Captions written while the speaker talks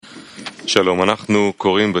שלום, אנחנו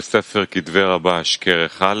קוראים בספר כתבי רבש,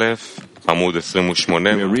 כרך א', עמוד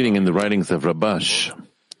 28. We are reading in the writings of Rabash,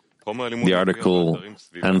 the article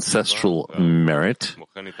Ancestral Merit.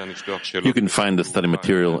 You can find the study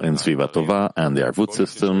material in Sviva Tova and the Arvut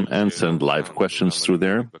system and send live questions through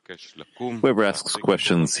there. Whoever asks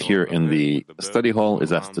questions here in the study hall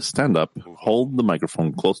is asked to stand up, hold the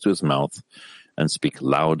microphone close to his mouth, and speak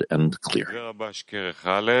loud and clear.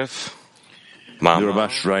 The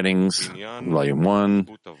Rabash Writings, Volume 1,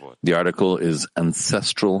 the article is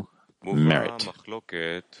Ancestral Merit.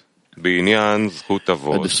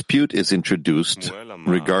 A dispute is introduced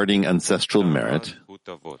regarding ancestral merit.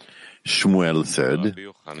 Shmuel said,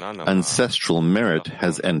 ancestral merit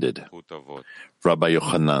has ended. Rabbi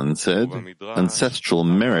Yochanan said, ancestral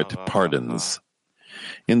merit pardons.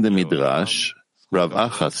 In the Midrash, Rav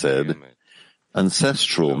Acha said,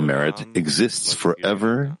 ancestral merit exists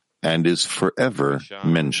forever and is forever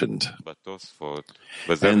mentioned.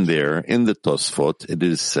 And there, in the Tosfot, it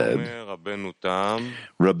is said,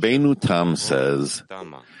 Rabbeinu Tam says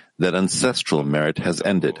that ancestral merit has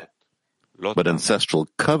ended, but ancestral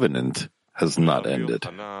covenant has not ended.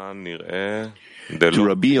 To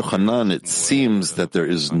Rabbi Yochanan, it seems that there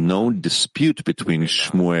is no dispute between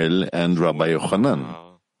Shmuel and Rabbi Yochanan.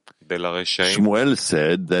 Shmuel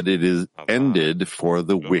said that it is ended for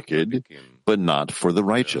the wicked, but not for the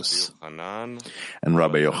righteous. And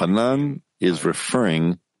Rabbi Yochanan is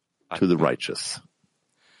referring to the righteous.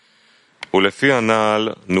 According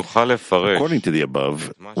to the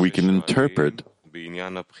above, we can interpret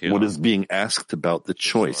what is being asked about the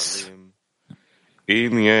choice.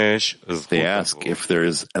 They ask if there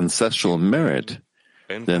is ancestral merit,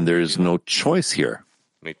 then there is no choice here,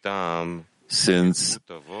 since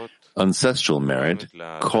ancestral merit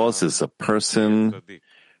causes a person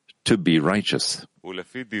to be righteous. And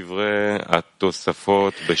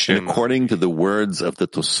according to the words of the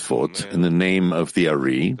Tosfot in the name of the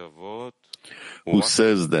Ari, who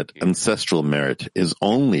says that ancestral merit is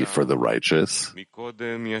only for the righteous,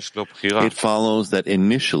 it follows that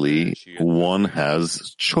initially one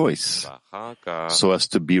has choice so as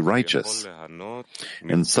to be righteous,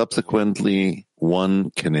 and subsequently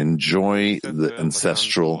one can enjoy the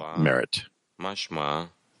ancestral merit. From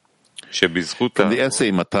the essay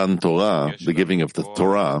Matan Torah, the giving of the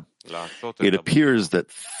Torah, it appears that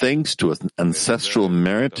thanks to ancestral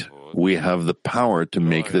merit, we have the power to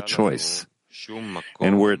make the choice.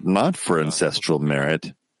 And were it not for ancestral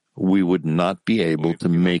merit, we would not be able to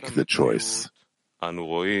make the choice.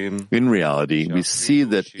 In reality, we see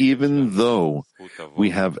that even though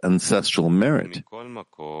we have ancestral merit,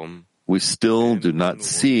 we still do not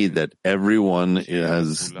see that everyone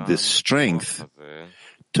has this strength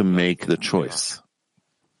to make the choice.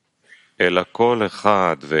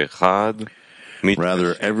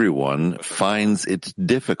 Rather, everyone finds it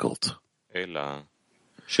difficult.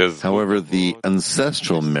 However, the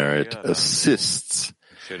ancestral merit assists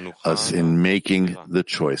us in making the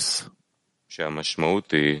choice.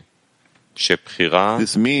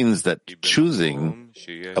 This means that choosing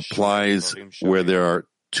applies where there are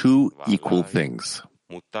two equal things,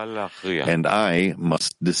 and I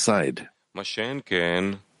must decide.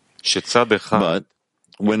 But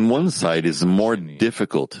when one side is more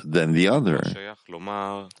difficult than the other,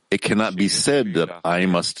 it cannot be said that I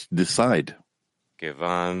must decide,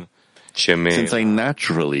 since I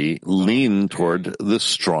naturally lean toward the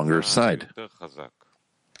stronger side.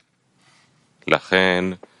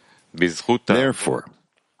 Therefore,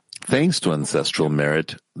 thanks to ancestral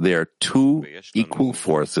merit, there are two equal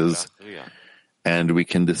forces, and we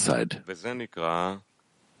can decide.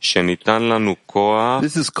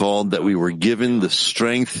 This is called that we were given the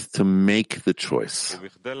strength to make the choice.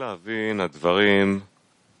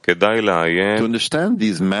 To understand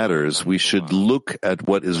these matters, we should look at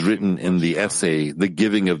what is written in the essay, The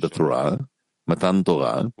Giving of the Torah, Matan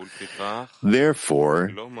Torah. Therefore,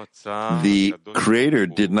 the Creator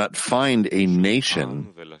did not find a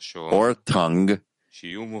nation or tongue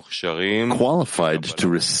qualified to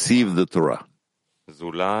receive the Torah,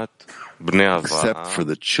 except for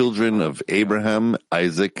the children of Abraham,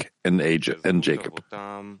 Isaac, and Jacob,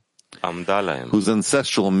 whose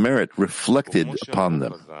ancestral merit reflected upon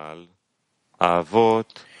them.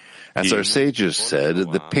 As our sages said,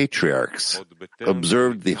 the patriarchs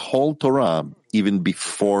observed the whole Torah even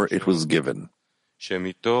before it was given. This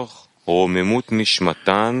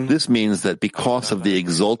means that because of the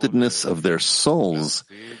exaltedness of their souls,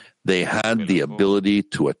 they had the ability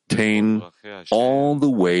to attain all the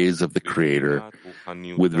ways of the Creator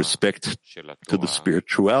with respect to the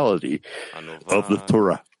spirituality of the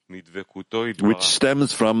Torah. which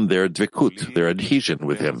stems from their dvekut, their adhesion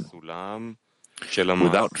with him,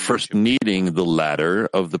 without first needing the ladder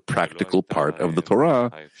of the practical part of the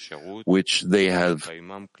Torah, which they have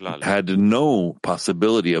had no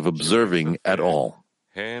possibility of observing at all.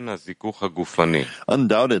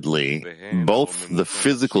 Undoubtedly, both the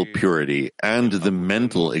physical purity and the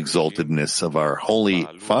mental exaltedness of our holy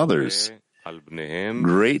fathers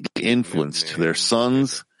greatly influenced their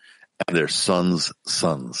sons and their sons'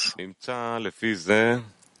 sons.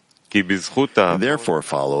 Therefore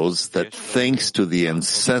follows that thanks to the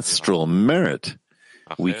ancestral merit,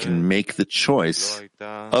 we can make the choice,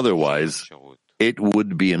 otherwise it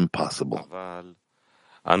would be impossible.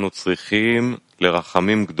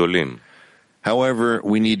 However,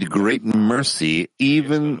 we need great mercy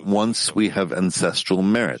even once we have ancestral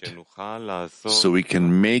merit, so we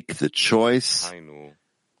can make the choice,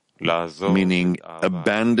 meaning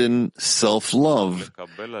abandon self-love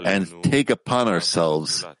and take upon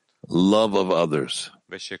ourselves love of others,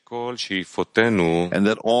 and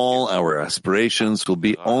that all our aspirations will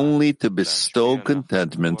be only to bestow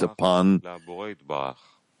contentment upon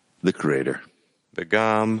the Creator.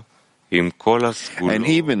 And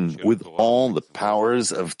even with all the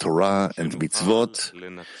powers of Torah and mitzvot,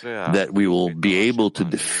 that we will be able to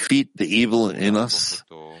defeat the evil in us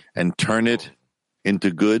and turn it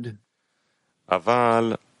into good.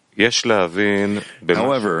 However,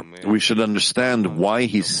 we should understand why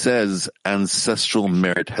he says ancestral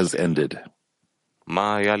merit has ended.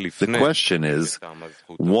 The question is,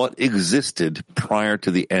 what existed prior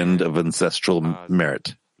to the end of ancestral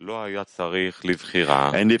merit?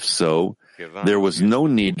 And if so, there was no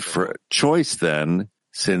need for choice then,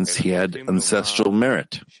 since he had ancestral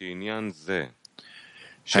merit.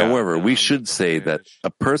 However, we should say that a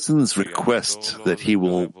person's request that he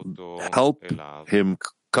will help him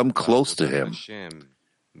come close to him,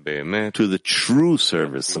 to the true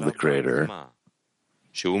service of the Creator,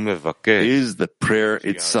 is the prayer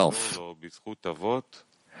itself.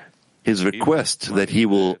 His request that he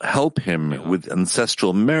will help him with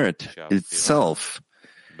ancestral merit itself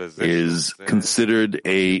is considered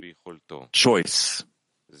a choice.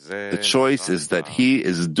 The choice is that he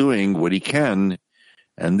is doing what he can,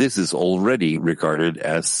 and this is already regarded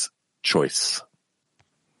as choice.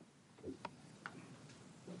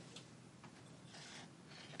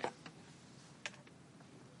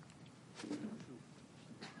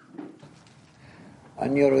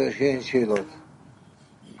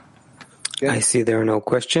 I see there are no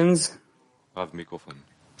questions.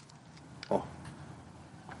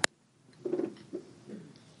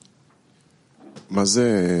 מה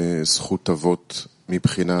זה זכות אבות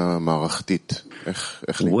מבחינה מערכתית?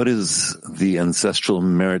 What is the ancestral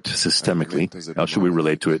merit systemically? How should we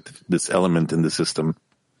relate to it, this element in the system?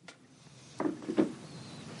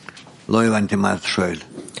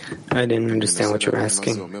 I didn't understand what you're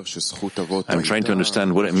asking. I'm trying to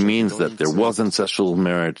understand what it means that there was ancestral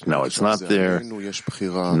merit, now it's not there,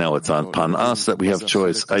 now it's upon us that we have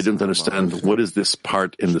choice. I don't understand what is this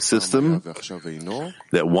part in the system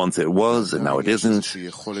that once it was and now it isn't,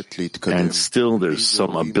 and still there's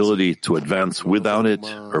some ability to advance without it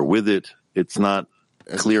or with it. It's not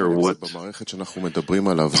clear what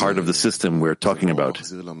part of the system we're talking about.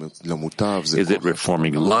 Is it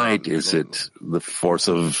reforming light? Is it the force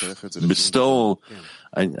of bestowal?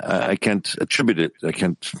 I can't attribute it. I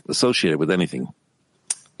can't associate it with anything.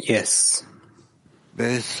 Yes.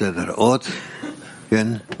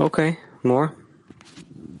 Okay, more?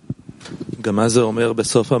 And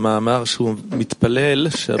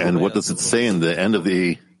what does it say in the end of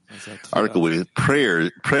the article with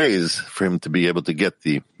praise for him to be able to get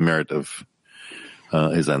the merit of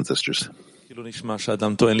his ancestors? It's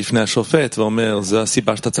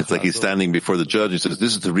like he's standing before the judge and says,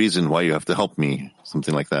 this is the reason why you have to help me,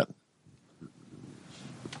 something like that.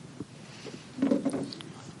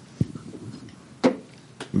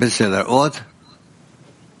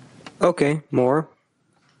 Okay, more?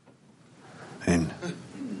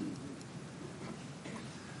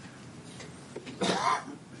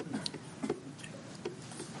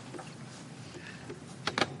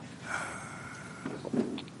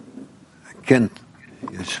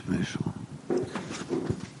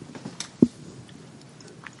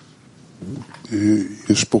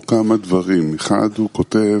 יש פה כמה דברים. אחד, הוא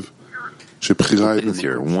כותב שבחירה...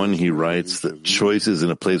 One, he writes that choice is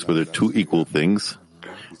in a place where there are two equal things,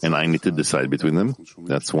 and I need to decide between them.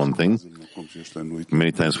 That's one thing.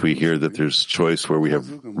 Many times we hear that there's choice where we have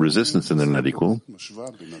resistance and they're not equal.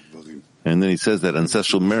 And then he says that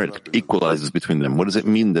ancestral merit equalizes between them. What does it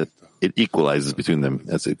mean that it equalizes between them,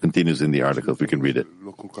 as it continues in the article, if we can read it.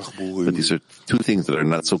 But these are two things that are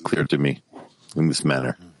not so clear to me in this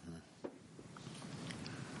manner.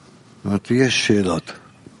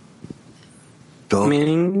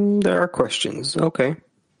 Meaning there are questions. Okay.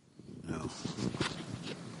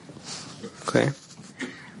 Okay.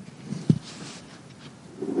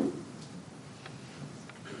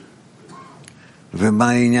 And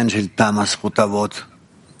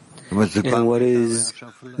what is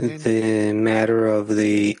the matter of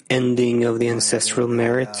the ending of the ancestral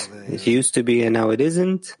merit? It used to be and now it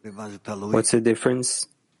isn't. What's the difference?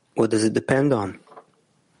 What does it depend on?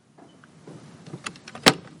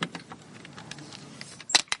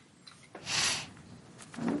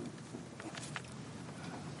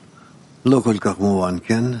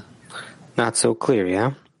 Not so clear,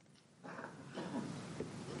 yeah?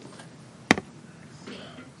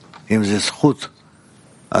 If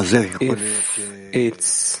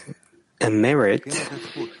it's a merit,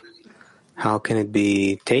 how can it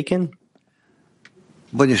be taken?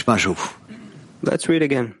 Let's read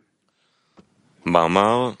again.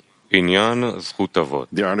 The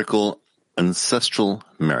article Ancestral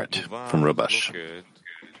Merit from Rabash.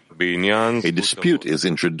 A dispute is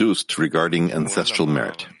introduced regarding ancestral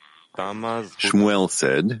merit. Shmuel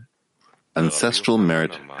said, ancestral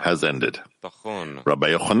merit has ended.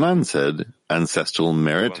 Rabbi Yochanan said, ancestral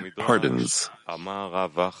merit pardons.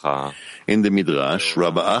 In the Midrash,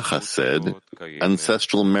 Rabbi Acha said,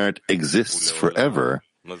 ancestral merit exists forever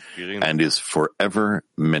and is forever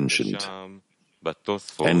mentioned.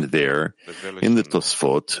 And there, in the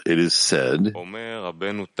Tosfot, it is said,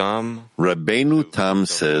 Rabbeinu Tam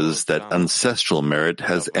says that ancestral merit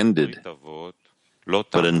has ended,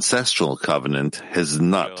 but ancestral covenant has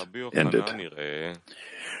not ended.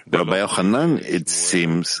 Rabbi Yochanan, it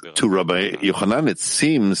seems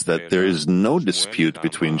that there is no dispute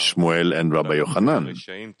between Shmuel and Rabbi Yochanan.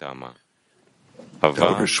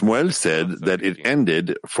 However, Shmuel said that it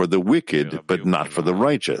ended for the wicked, but not for the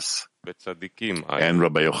righteous. And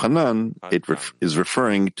Rabbi Yochanan, is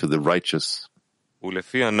referring to the righteous. According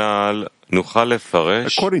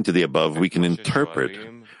to the above, we can interpret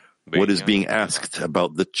what is being asked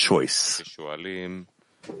about the choice.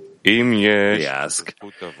 They ask,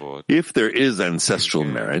 if there is ancestral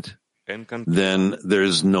merit, then there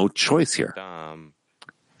is no choice here,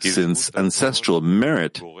 since ancestral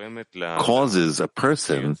merit causes a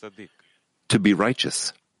person to be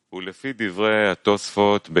righteous. And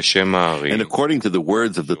according to the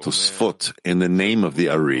words of the Tosfot in the name of the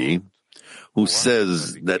Ari, who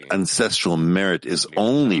says that ancestral merit is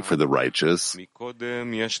only for the righteous,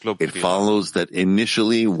 it follows that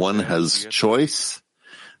initially one has choice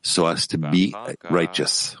so as to be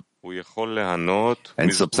righteous.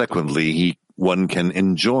 And subsequently, one can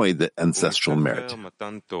enjoy the ancestral merit.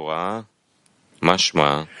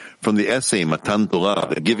 From the essay Matan Torah,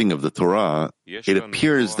 the giving of the Torah, it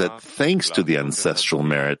appears that thanks to the ancestral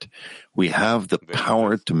merit, we have the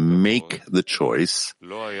power to make the choice,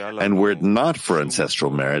 and were it not for ancestral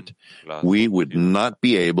merit, we would not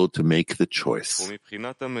be able to make the choice.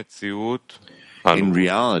 In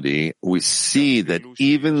reality, we see that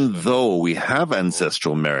even though we have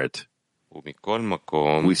ancestral merit,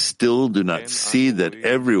 we still do not see that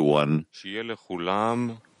everyone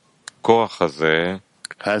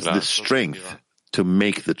has the strength to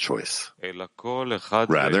make the choice.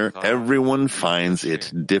 Rather, everyone finds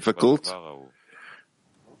it difficult.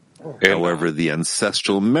 However, the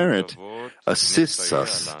ancestral merit assists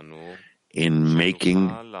us in making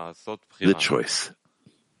the choice.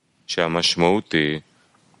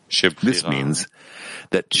 This means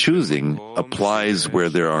that choosing applies where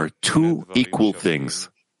there are two equal things,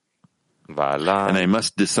 and I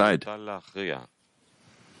must decide.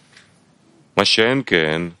 But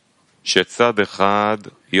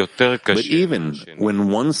even when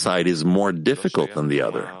one side is more difficult than the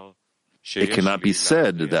other, it cannot be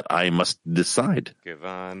said that I must decide,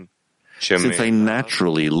 since I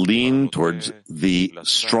naturally lean towards the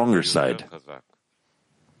stronger side.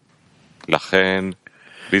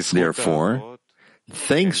 Therefore,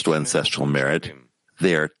 thanks to ancestral merit,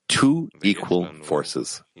 they are two equal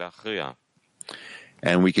forces,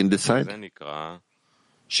 and we can decide.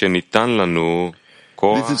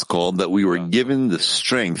 This is called that we were given the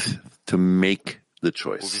strength to make the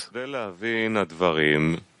choice. To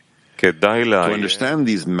understand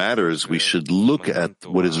these matters, we should look at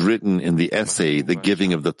what is written in the essay, The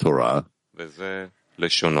Giving of the Torah.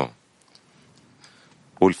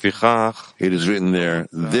 It is written there,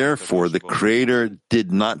 therefore the Creator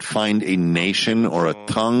did not find a nation or a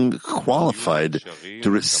tongue qualified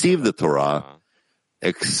to receive the Torah,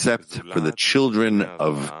 except for the children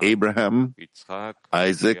of Abraham,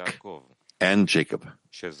 Isaac, and Jacob,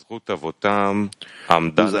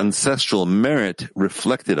 whose ancestral merit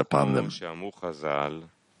reflected upon them.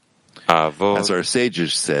 As our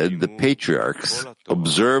sages said, the patriarchs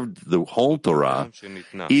observed the whole Torah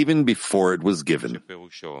even before it was given.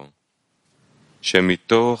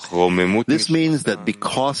 This means that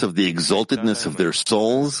because of the exaltedness of their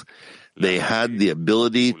souls, they had the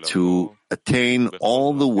ability to attain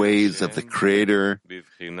all the ways of the Creator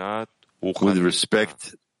with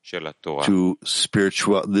respect to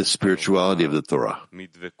the spirituality of the Torah,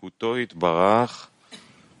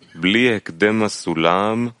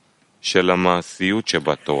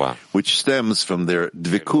 which stems from their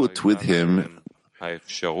dvikut with Him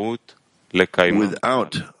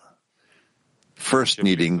without first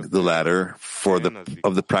needing the ladder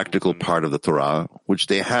of the practical part of the Torah, which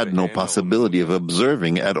they had no possibility of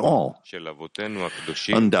observing at all.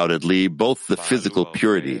 Undoubtedly, both the physical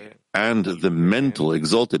purity and the mental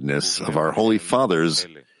exaltedness of our holy fathers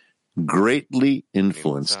greatly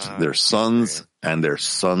influenced their sons and their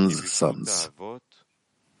sons' sons.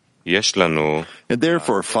 It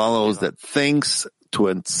therefore follows that thanks to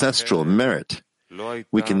ancestral merit,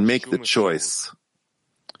 we can make the choice.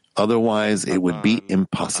 Otherwise, it would be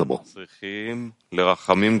impossible.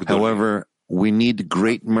 However, we need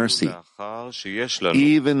great mercy,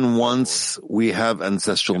 even once we have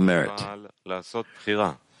ancestral merit,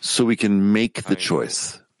 so we can make the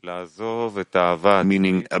choice,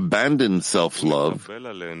 meaning abandon self-love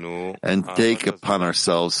and take upon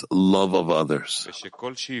ourselves love of others,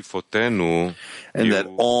 and that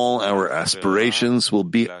all our aspirations will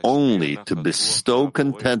be only to bestow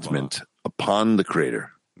contentment upon the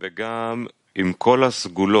Creator.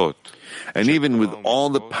 And even with all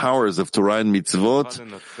the powers of Torah and mitzvot,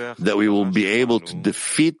 that we will be able to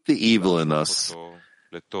defeat the evil in us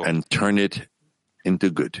and turn it into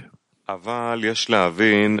good. However,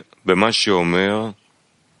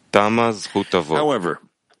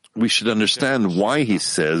 we should understand why he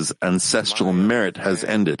says ancestral merit has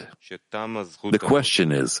ended. The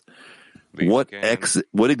question is, what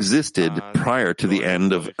existed prior to the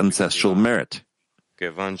end of ancestral merit?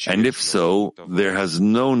 And if so, there has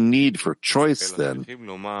no need for choice then,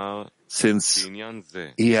 since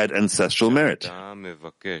he had ancestral merit.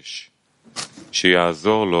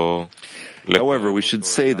 However, we should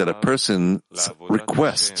say that a person's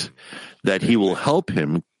request that he will help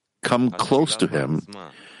him come close to him,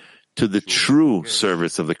 to the true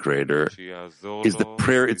service of the Creator, is the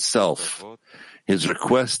prayer itself. His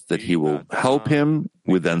request that he will help him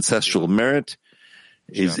with ancestral merit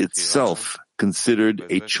is itself considered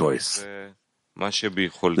a choice.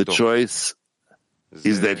 The choice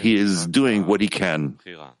is that he is doing what he can,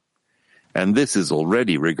 and this is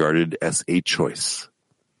already regarded as a choice.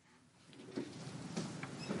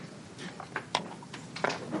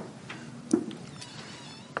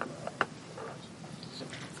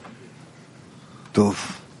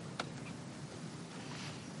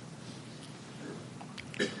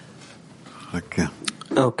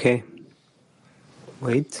 Okay.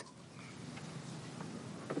 Wait.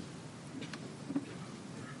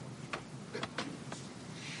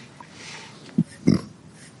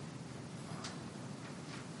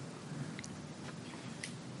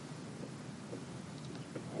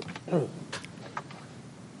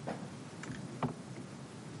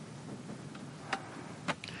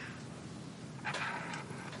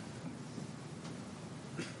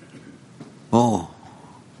 Oh,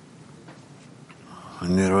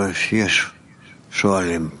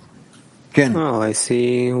 I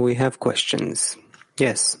see we have questions.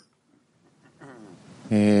 Yes.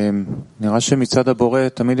 It seems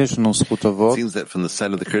that from the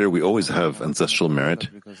side of the Creator we always have ancestral merit,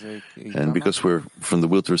 and because we're from the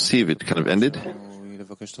will to receive, it kind of ended,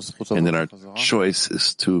 and then our choice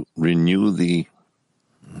is to renew the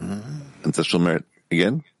ancestral merit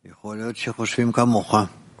again.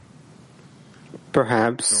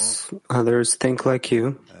 Perhaps others think like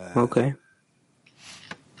you. Okay.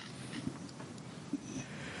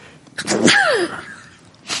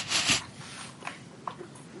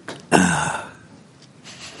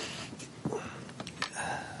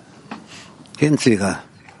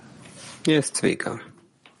 Yes, Tzvika.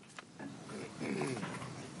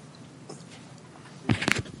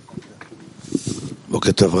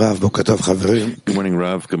 Good morning,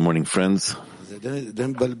 Rav. Good morning, friends.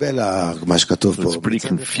 It's pretty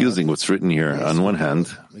confusing what's written here. On one hand,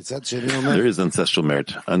 there is ancestral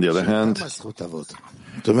merit. On the other hand,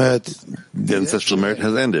 the ancestral merit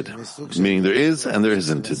has ended, meaning there is and there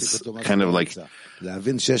isn't. It's kind of like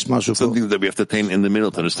something that we have to attain in the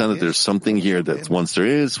middle to understand that there's something here that once there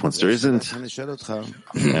is, once there isn't.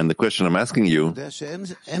 And the question I'm asking you, I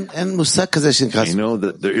know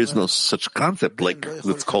that there is no such concept like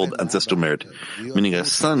what's called ancestral merit, meaning a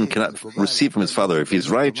son cannot receive from his father if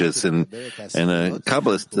he's righteous, and a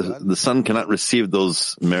Kabbalist, the son cannot receive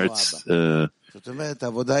those merits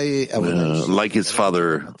like his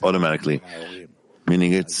father automatically.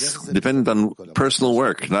 Meaning it's dependent on personal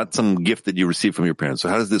work, not some gift that you receive from your parents. So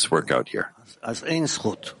how does this work out here?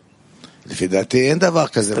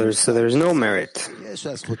 There's no merit.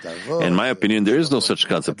 In my opinion, there is no such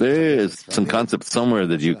concept. There is some concept somewhere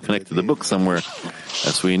that you connect to the book somewhere.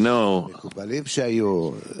 As we know, the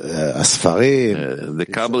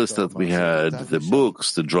Kabbalists that we had, the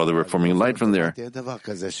books, to draw the reforming light from there.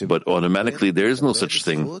 But automatically there is no such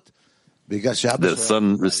thing. The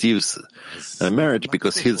son receives a merit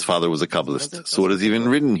because his father was a Kabbalist. So what is even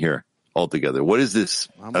written here altogether? What is this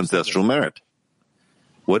ancestral merit?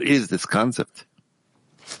 What is this concept?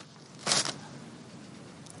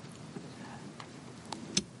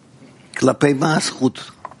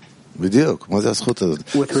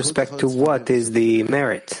 With respect to what is the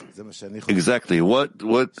merit? Exactly. What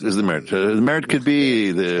is the merit? The merit could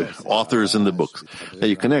be the authors in the books.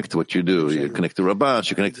 You connect what you do. You connect to Rabash,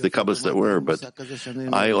 you connect to the Kabbalists that were, but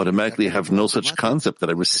I automatically have no such concept that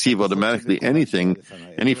I receive automatically anything,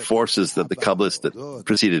 any forces that the Kabbalists that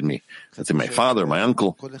preceded me. Let's say my father, my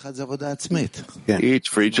uncle. For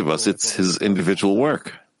each of us, it's his individual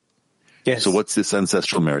work. Yes. So what's this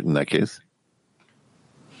ancestral merit in that case?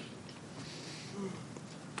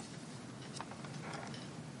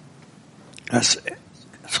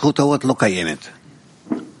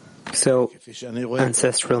 So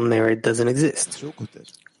ancestral merit doesn't exist.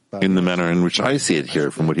 In the manner in which I see it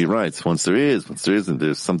here from what he writes, once there is, once there isn't,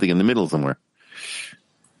 there's something in the middle somewhere.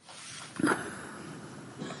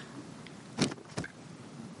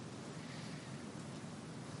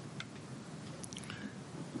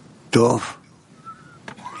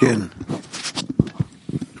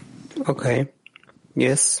 Okay.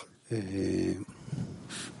 Yes.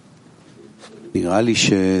 It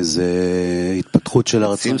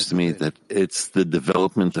seems to me that it's the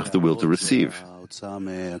development of the will to receive.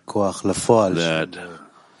 That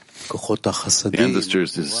the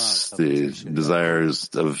ancestors is the desires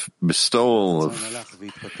of bestowal, of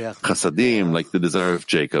chasadim, like the desire of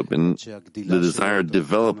Jacob, and the desire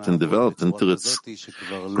developed and developed until its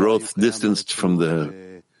growth distanced from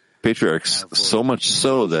the patriarchs, so much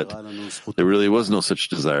so that there really was no such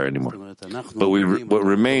desire anymore. But what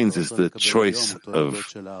remains is the choice of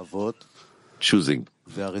choosing.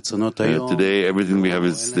 Today, everything we have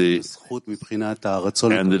is and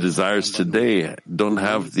the desires today don't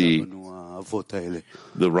have the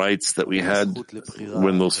rights that we had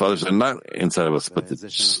when those fathers are not inside of us, but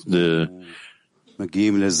the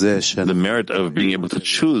merit of being able to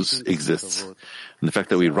choose exists. And the fact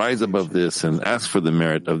that we rise above this and ask for the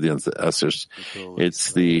merit of the ancestors,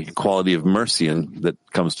 it's the quality of mercy that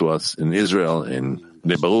comes to us in Israel, in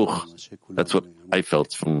Baruch. That's what I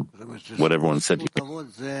felt from what everyone said here.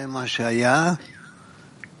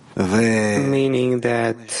 Meaning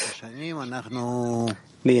that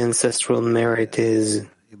the ancestral merit is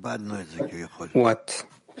what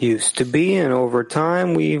used to be, and over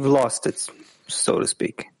time we've lost it, so to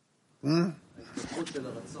speak.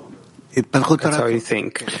 That's how you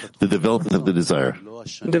think. The development of the desire.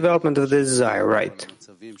 Development of the desire, right.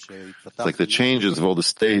 It's like the changes of all the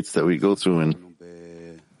states that we go through and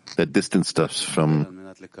that distance us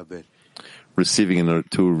from receiving in order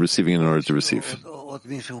to receive.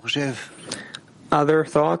 Other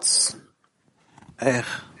thoughts? Yes.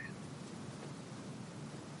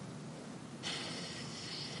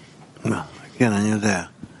 Good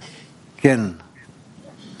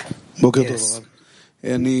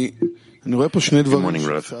morning,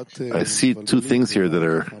 Rav. I see two things here that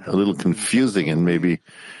are a little confusing and maybe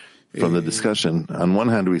from the discussion. On one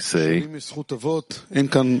hand, we say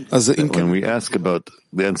that when we ask about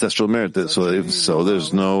the ancestral merit, so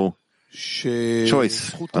there's no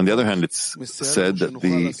choice. On the other hand, it's said that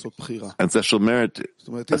the ancestral merit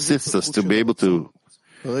assists us to be able to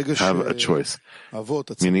have a choice.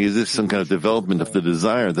 Meaning, is this some kind of development of the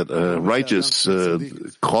desire that a righteous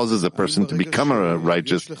causes a person to become a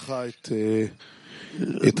righteous? Do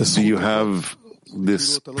you have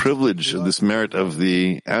this privilege, this merit of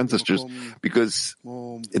the ancestors, because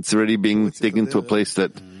it's already being taken to a place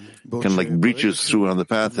that can like breaches through on the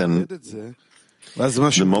path, and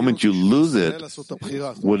The moment you lose it,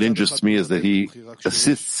 what interests me is that he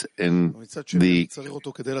assists in the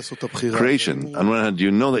creation. On one hand,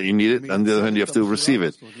 you know that you need it, on the other hand, you have to receive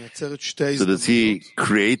it. So does he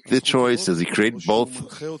create the choice? Does he create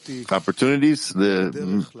both opportunities,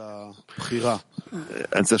 the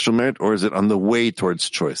ancestral merit, or is it on the way towards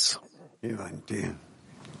choice?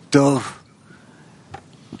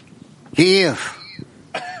 Kiev.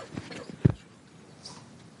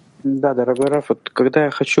 Да, дорогой Раф, вот когда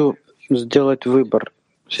я хочу сделать выбор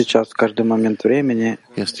сейчас, в каждый момент времени.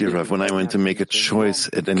 Yes, dear Rav, when I want to make a choice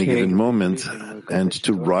at any given moment and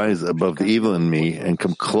to rise above the evil in me and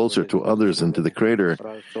come closer to others and to the Creator,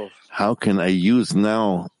 how can I use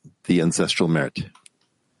now the ancestral merit?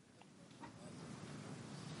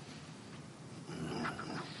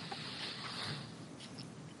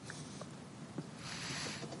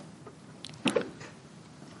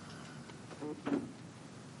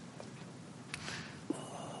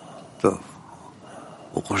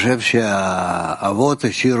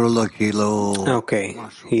 Okay,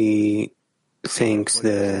 he thinks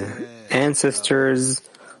the ancestors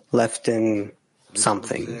left him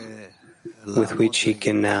something with which he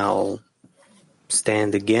can now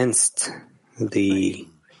stand against the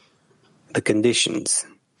conditions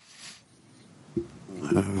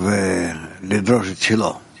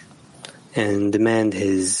and demand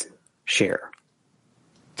his share.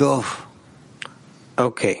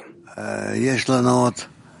 Okay.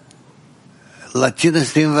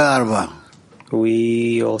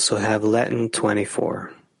 We also have Latin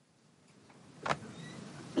 24.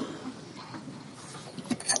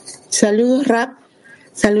 Saludos, Rab.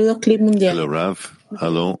 Saludos, Cli Mundial. Hello, Rav.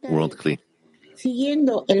 Hello, World Cli.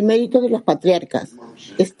 Siguiendo el mérito de los patriarcas,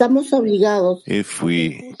 estamos obligados. If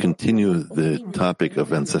we continue the topic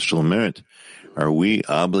of ancestral merit, are we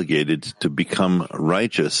obligated to become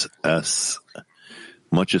righteous as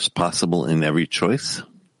much as possible in every choice?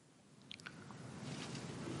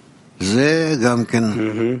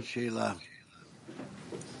 Mm-hmm.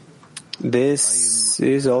 This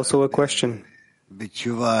is also a question.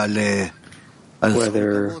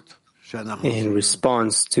 Whether in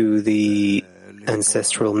response to the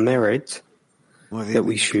ancestral merit that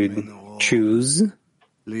we should choose,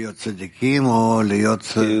 do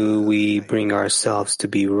we bring ourselves to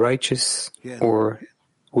be righteous or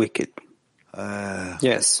wicked?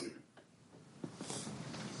 Yes.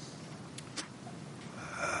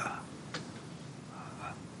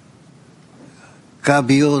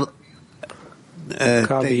 Kabiu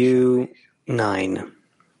 9.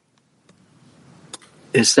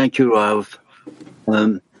 Yes, thank you, Rav.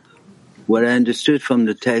 What I understood from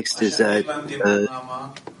the text is that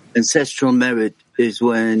ancestral merit is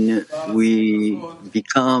when we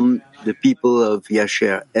become the people of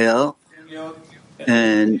Yasher El,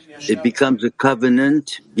 and it becomes a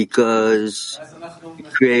covenant because the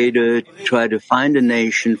Creator tried to find a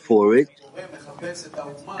nation for it,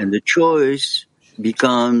 and the choice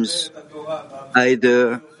becomes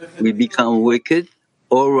either we become wicked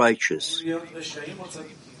or righteous.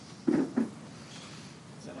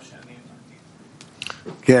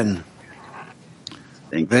 Ken.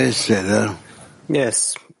 Thank you.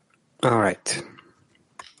 Yes. All right.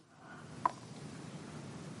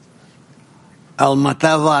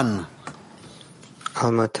 Almata 1.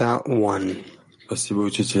 Almata 1.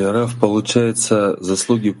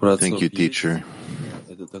 Thank you, teacher.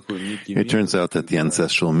 It turns out that the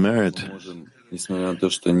ancestral merit is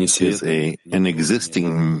an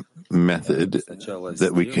existing method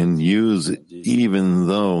that we can use even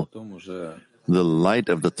though the light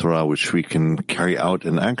of the Torah, which we can carry out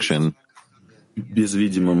in action,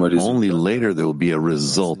 only later there will be a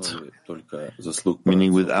result.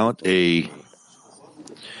 Meaning without a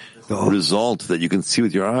result that you can see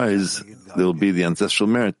with your eyes, there will be the ancestral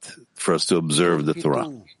merit for us to observe the Torah.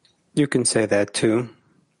 You can say that too.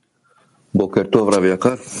 Boker Tov Rav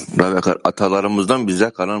Yakar. Rav Yakar, atalarımızdan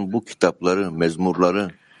bize kalan bu kitapları,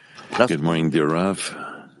 mezmurları. Good morning, dear Rav.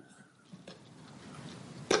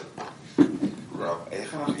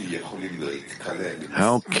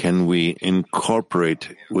 How can we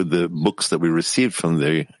incorporate with the books that we received from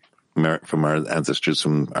our ancestors,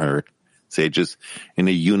 from our sages, in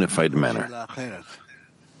a unified manner?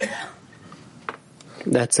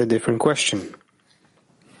 That's a different question.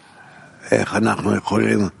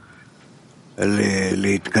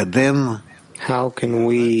 How can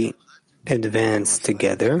we advance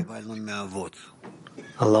together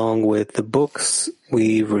along with the books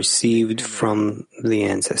we've received from the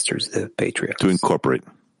ancestors, the patriarchs? To incorporate.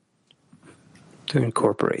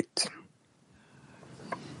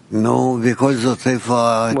 No, because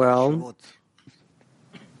well,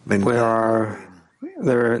 where are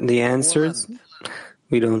The answers,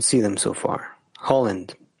 we don't see them so far.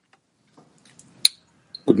 Holland.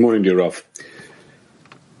 Good morning, dear Rav.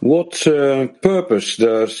 What purpose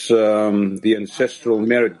does the ancestral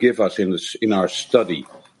merit give us in our study?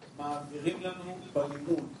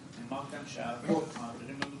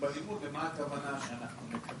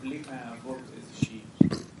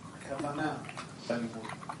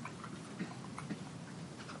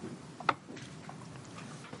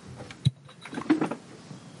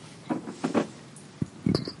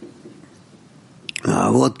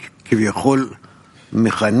 האבות כביכול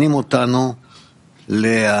מכנים אותנו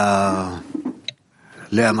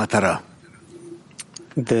להמטרה.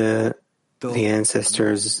 The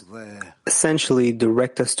ancestors essentially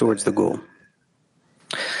direct us towards the goal.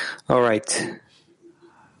 All right.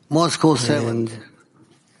 Moscow 7. And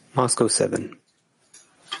Moscow 7.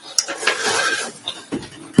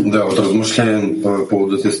 Да, вот размышляя по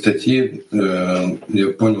поводу этой статьи,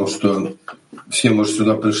 я понял, что все, может,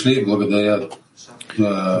 сюда пришли благодаря...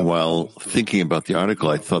 While thinking about the article,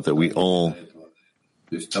 I thought that we all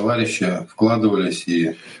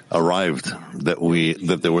arrived,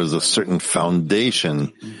 that there was a certain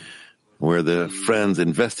foundation where the friends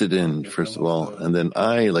invested in, first of all, and then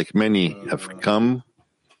I, like many, have come.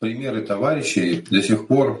 Примеры товарищей до сих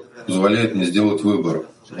пор позволяют мне сделать выбор.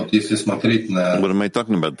 Вот если смотреть на... What am I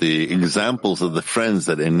talking about? The examples of the friends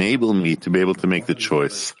that enable me to be able to make the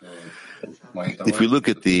choice. If we look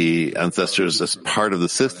at the ancestors as part of the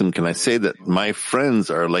system, can I say that my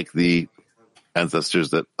friends are like the ancestors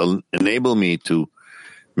that enable me to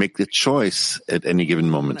make the choice at any given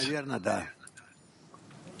moment?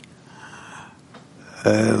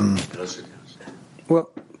 Well,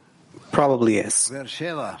 probably yes.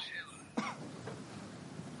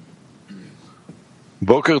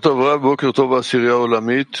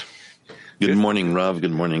 Good morning, Rav.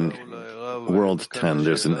 Good morning, World 10.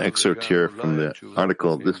 There's an excerpt here from the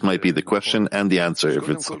article. This might be the question and the answer, if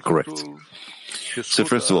it's correct. So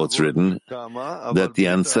first of all, it's written that the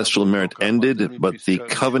ancestral merit ended, but the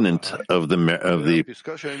covenant of the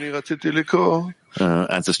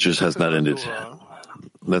ancestors has not ended.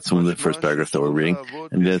 That's from the first paragraph that we're reading.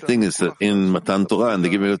 And the thing is that in Matan Torah, in the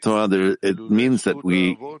giving of Torah, it means that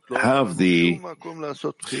we have the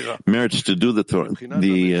merit to do the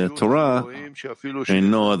Torah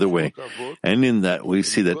in no other way. And in that, we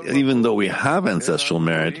see that even though we have ancestral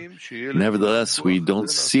merit, nevertheless, we don't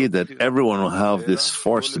see that everyone will have this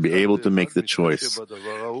force to be able to make the choice.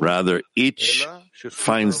 Rather, each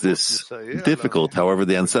finds this difficult. However,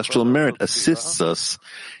 the ancestral merit assists us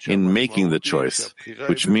in making the choice,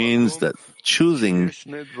 which means that choosing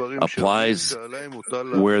applies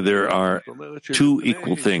where there are two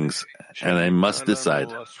equal things, and I must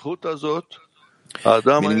decide.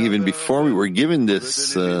 Meaning even before we were given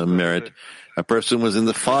this merit, a person was in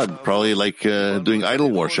the fog, probably like doing idol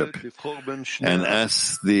worship. And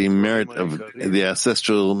as the merit of the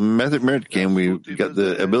ancestral merit came, we got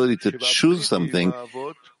the ability to choose something,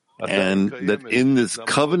 and that in this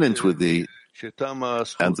covenant with the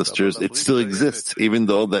ancestors, it still exists, even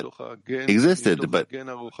though that existed, but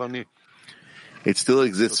it still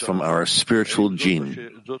exists from our spiritual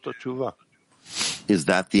gene. Is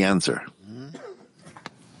that the answer?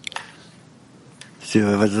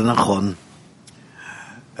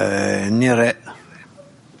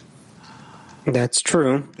 That's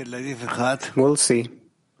true. We'll see.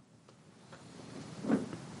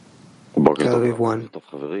 Tel Aviv 1.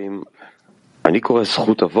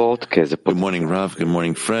 Good morning, Rav. Good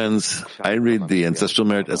morning, friends. I read the ancestral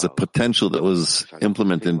merit as a potential that was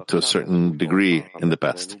implemented to a certain degree in the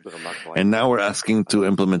past. And now we're asking to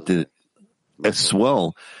implement it as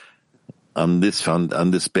well on this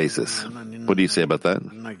basis. What do you say about that?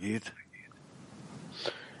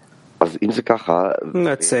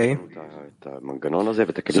 Let's say.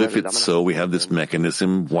 So if it's so, we have this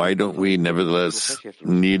mechanism, why don't we nevertheless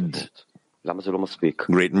need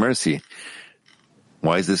great mercy?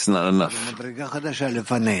 Why is this not enough?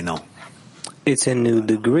 It's a new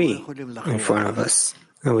degree in front of us,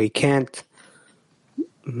 and we can't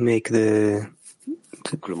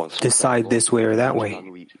decide this way or that way.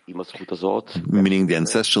 Meaning the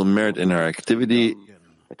ancestral merit in our activity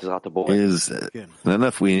is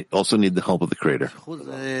enough. We also need the help of the Creator.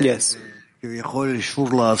 Yes.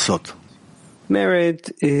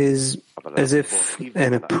 Merit is as if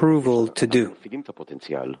an approval to do.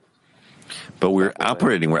 But we're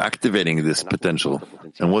activating this potential.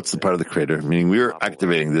 And what's the part of the Creator? Meaning we're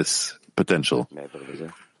activating this potential.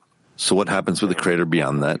 So what happens with the Creator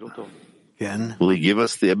beyond that? Will He give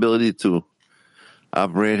us the ability to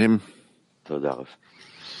operate Him?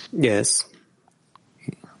 Yes.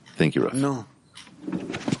 Thank you, Rav. No.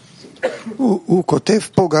 He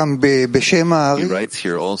writes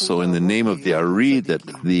here also in the name of the Ari that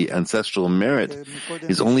the ancestral merit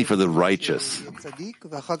is only for the righteous.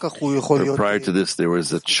 Prior to this, there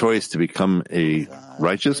was a choice to become a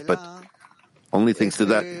righteous, but only thanks to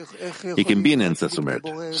that, he can be an ancestral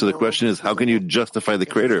merit. So the question is, how can you justify the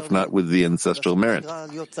Creator if not with the ancestral merit?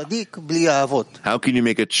 How can you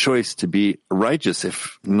make a choice to be righteous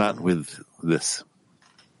if not with this?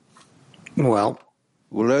 Well,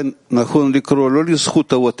 maybe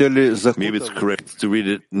it's correct to read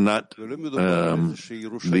it not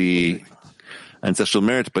the ancestral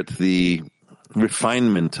merit, but the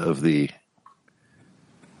refinement of the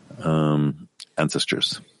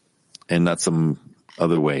ancestors, and not some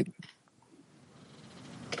other way.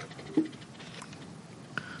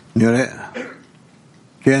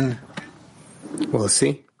 We'll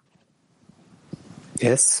see.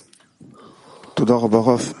 Yes? תודה רבה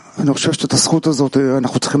רב. אני חושב שאת הזכות הזאת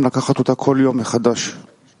אנחנו צריכים לקחת אותה כל יום מחדש.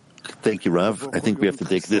 Thank you, Rav. I think we have to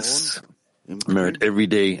take this merit every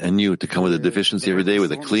day anew, to come with a deficiency every day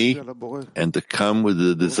with a kli, and to come with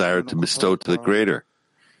the desire to bestow to the Creator.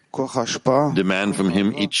 Demand from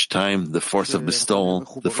Him each time the force of bestowal,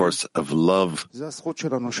 the force of love.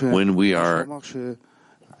 When we are,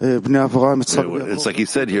 it's like he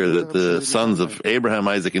said here that the sons of Abraham,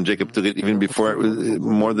 Isaac, and Jacob took it even before it was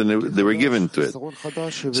more than they were given to it.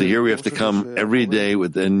 So here we have to come every day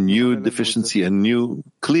with a new deficiency, a new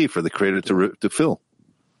kli for the Creator to fill.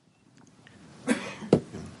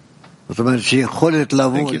 Thank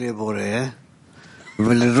you.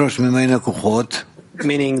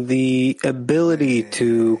 Meaning the ability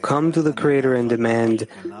to come to the Creator and demand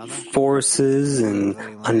forces and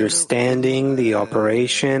understanding the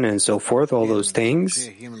operation and so forth, all those things,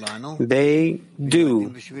 they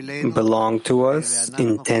do belong to us,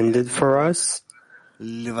 intended for us,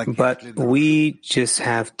 but we just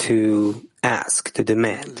have to ask, to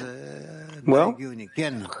demand. Well,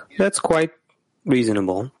 that's quite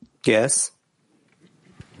reasonable, yes.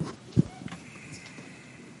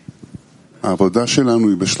 Our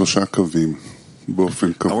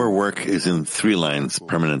work is in 3 lines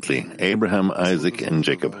permanently: Abraham, Isaac, and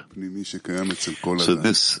Jacob. So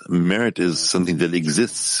this merit is something that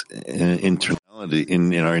exists in our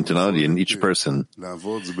internality in each person.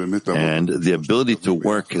 And the ability to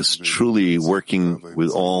work is truly working with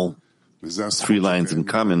all 3 lines in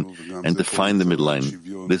common and to find the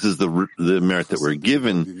midline. This is the merit that we're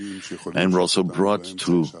given, and we're also brought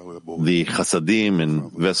to the chasadim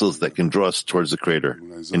and vessels that can draw us towards the Creator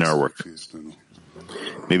in our work.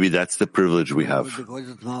 Maybe that's the privilege we have.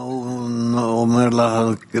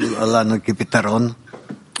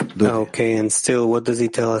 Okay, and still, what does he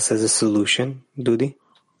tell us as a solution, Dudi?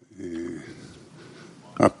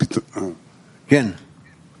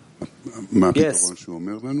 Yes.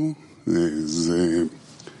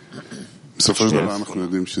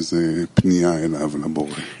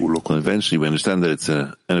 Well, eventually we understand that it's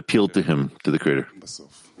an appeal to Him, to the Creator.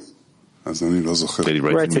 That He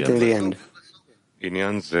writes it in the end. He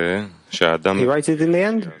writes it in the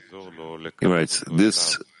end? He writes,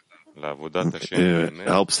 this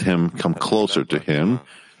helps him come closer to Him,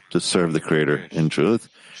 to serve the Creator in truth.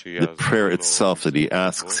 The prayer itself that he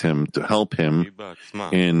asks Him to help him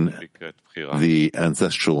in the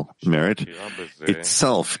ancestral merit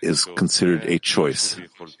itself is considered a choice.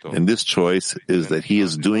 And this choice is that he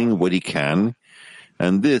is doing what he can,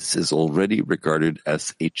 and this is already regarded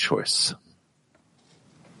as a choice.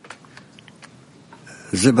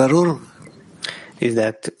 Is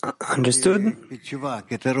that understood?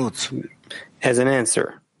 As an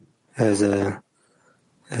answer, as an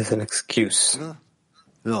excuse.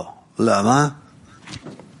 No.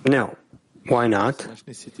 Why not? That's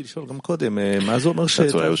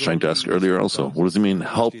what I was trying to ask earlier also. What does it mean,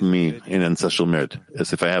 help me in ancestral merit?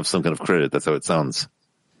 As if I have some kind of credit. That's how it sounds.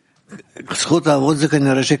 The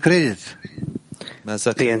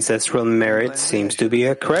ancestral merit seems to be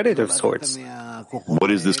a credit of sorts.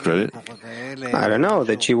 What is this credit? I don't know,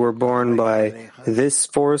 that you were born by this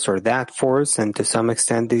force or that force, and to some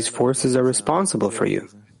extent these forces are responsible for you.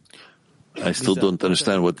 I still don't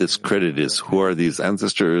understand what this credit is. Who are these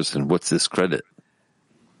ancestors and what's this credit?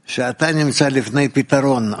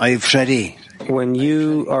 When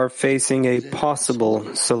you are facing a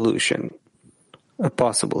possible solution,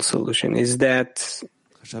 is that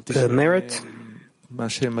the merit?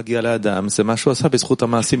 What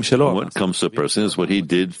comes to a person is what he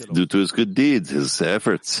did due to his good deeds, his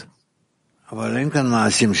efforts. But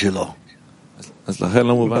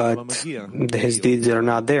his deeds are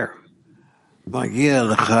not there.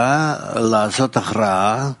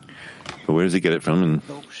 But where does he get it from, and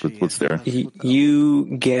what's there? You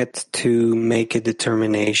get to make a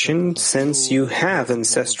determination since you have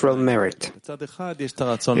ancestral merit.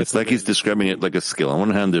 It's like he's describing it like a skill. On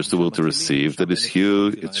one hand, there's the will to receive that is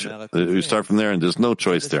huge. You start from there, and there's no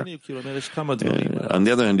choice there. On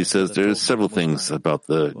the other hand, he says there's several things about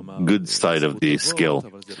the good side of the skill,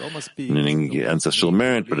 meaning ancestral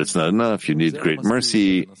merit, but it's not enough. You need great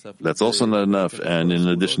mercy. That's also not enough. And in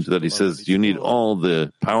addition to that, he says you need all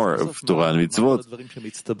the power of Torah and mitzvot.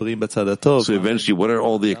 So eventually, what are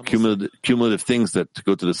all the cumulative things that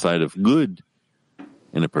go to the side of good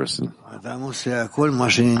in a person? A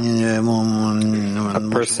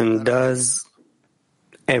person does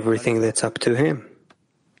everything that's up to him.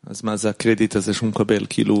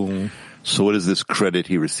 So what is this credit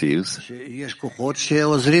he receives?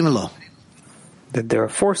 That there are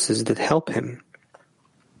forces that help him.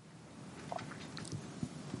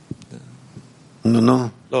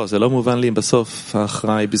 No. What's not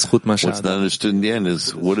understood in the end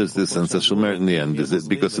is, what is this ancestral merit in the end? Is it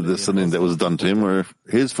because of this something that was done to him, or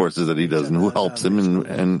his forces that he does, and who helps him,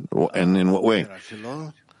 and in what way?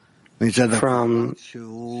 From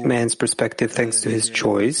man's perspective, thanks to his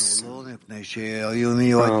choice.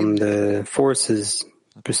 From the forces'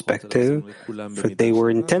 perspective, for they were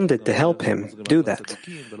intended to help him do that.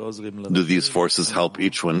 Do these forces help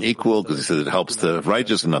each one equal? Because he said it helps the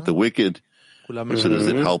righteous and not the wicked. So does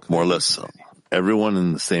it help more or less everyone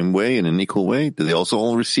in the same way, in an equal way? Do they also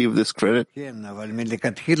all receive this credit? Yes,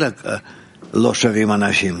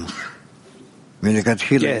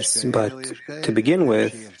 but to begin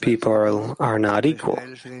with, people are not equal.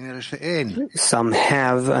 Some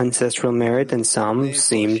have ancestral merit and some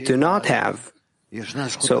seem to not have.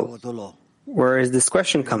 So, where is this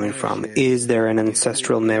question coming from? Is there an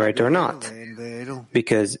ancestral merit or not?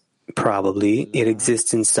 Because probably it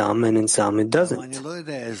exists in some, and in some it doesn't.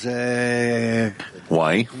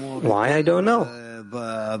 Why? Why? I don't know.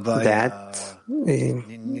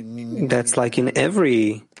 That's like in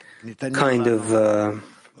every kind of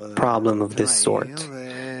problem of this sort.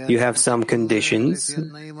 You have some conditions,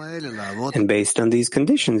 and based on these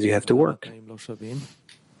conditions, you have to work.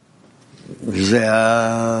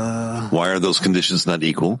 Why are those conditions not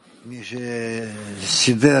equal? That's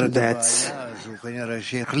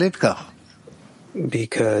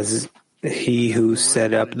because he who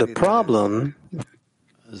set up the problem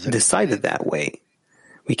decided that way.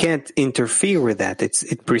 We can't interfere with that.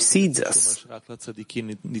 It precedes us.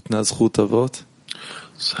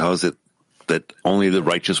 So how is it that only the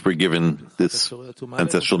righteous were given this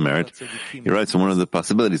ancestral merit? You're right. So one of the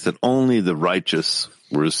possibilities that only the righteous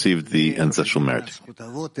received the ancestral merit.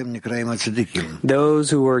 Those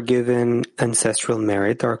who were given ancestral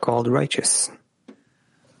merit are called righteous.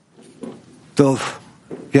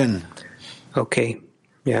 Okay.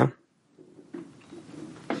 Yeah.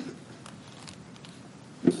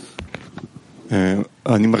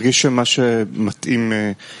 אני מרגיש שמה שמתאים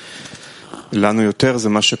לנו יותר זה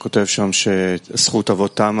מה שכותב שם שזכות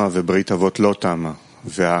אבות תמה וברית אבות לא תמה. I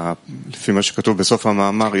understand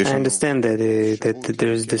that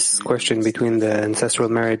there's this question between the ancestral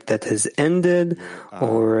merit that has ended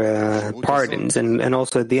or pardons, and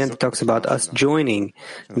also at the end it talks about us joining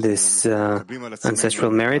this ancestral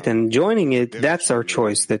merit, and joining it, that's our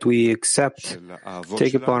choice, that we accept,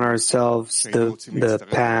 take upon ourselves the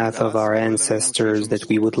path of our ancestors, that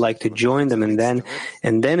we would like to join them, and then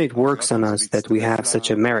it works on us that we have such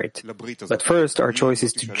a merit. But first our choice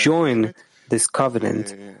is to join this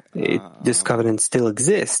covenant. This covenant still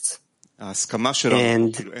exists.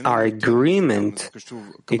 And our agreement,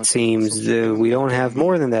 it seems, we don't have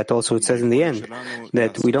more than that. Also, it says in the end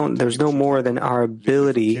that there's no more than our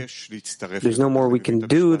ability, there's no more we can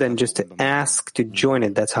do than just to ask to join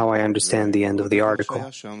it. That's how I understand the end of the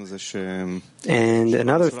article. And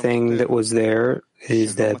another thing that was there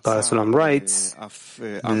is that Baal Sulam writes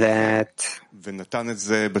that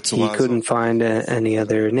he couldn't find any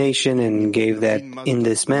other nation and gave that in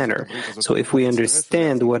this manner. So if we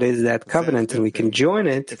understand what is that covenant and we can join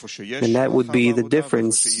it, then that would be the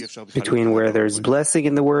difference between where there's blessing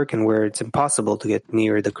in the work and where it's impossible to get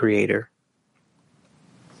near the Creator.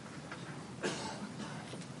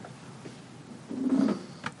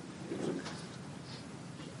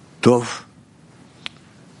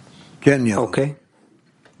 Okay.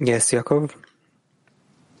 Yes, Yaakov?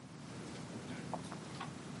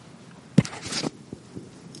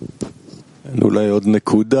 לנו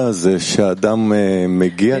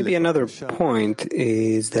Maybe another point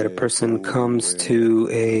is that a person comes to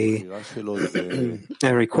a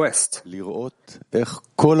request. His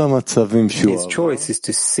choice is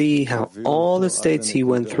to see how all the states he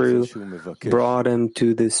went through brought him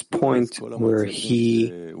to this point where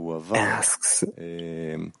he asks.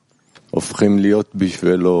 And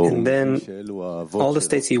then all the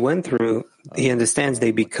states he went through, he understands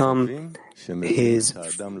they become his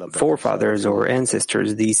forefathers or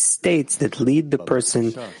ancestors, these states that lead the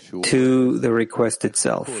person to the request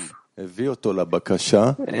itself.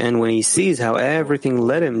 And when he sees how everything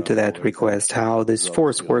led him to that request, how this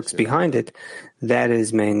force works behind it, that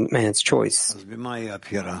is man's choice.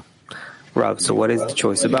 Rav, so what is the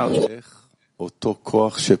choice about?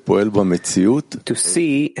 To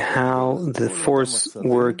see how the force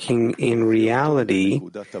working in reality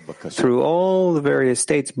through all the various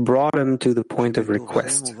states brought him to the point of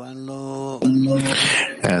request.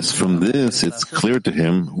 As from this, it's clear to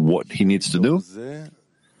him what he needs to do.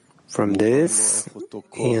 From this,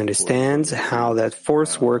 he understands how that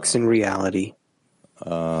force works in reality.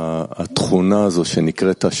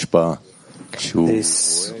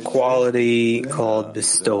 This quality called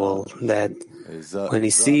bestowal, that when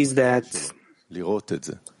he sees that,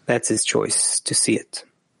 that's his choice, to see it.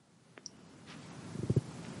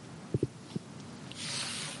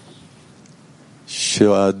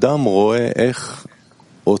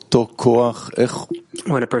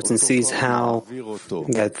 When a person sees how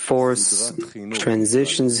that force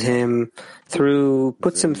transitions him through,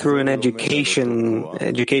 puts him through an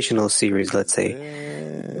educational series, let's say.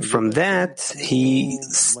 From that, he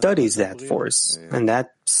studies that force, and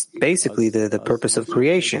that's basically the purpose of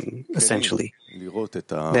creation, essentially.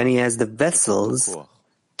 Then he has the vessels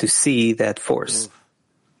to see that force.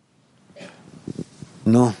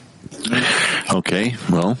 No. Okay,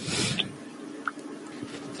 well.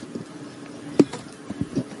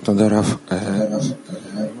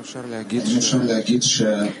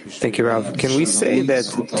 Thank you, Rav. Can we say that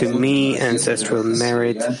to me, ancestral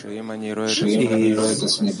merit is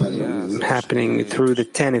happening through the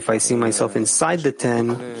 10? If I see myself inside the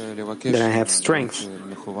 10, then I have strength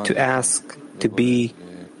to ask to be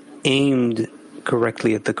aimed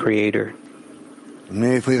correctly at the Creator.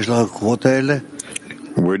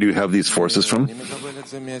 Where do you have these forces from? I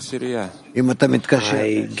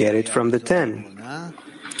get it from the 10.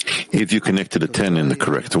 If you connect to the 10 in the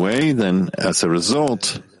correct way, then as a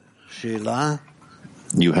result,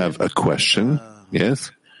 you have a question,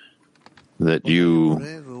 yes, that you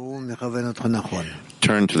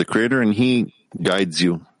turn to the Creator and He guides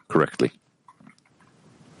you correctly.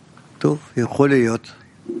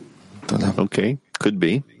 Okay, could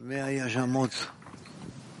be.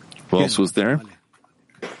 Who else was there?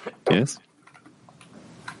 Yes?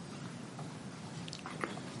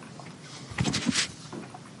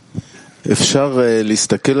 We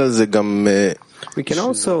can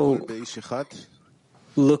also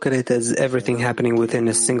look at it as everything happening within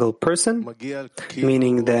a single person,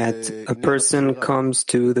 meaning that a person comes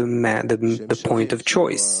to the point of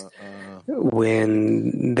choice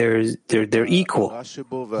when they're equal,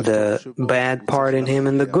 the bad part in him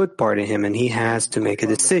and the good part in him, and he has to make a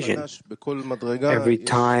decision every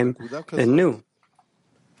time anew.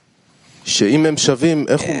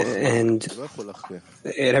 And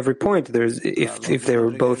at every point, if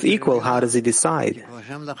they're both equal, how does he decide?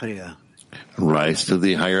 Rise to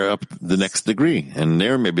the higher up, the next degree, and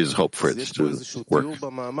there maybe is hope for it to work.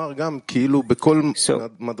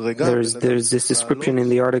 So there's this description in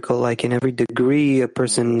the article, like in every degree a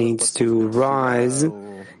person needs to rise.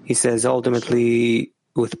 He says ultimately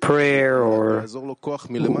with prayer or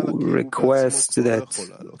request that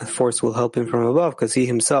the force will help him from above, because he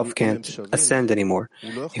himself can't ascend anymore.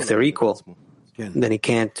 If they're equal, then he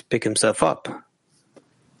can't pick himself up.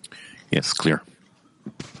 Yes, clear.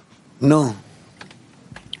 No.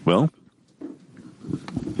 Well?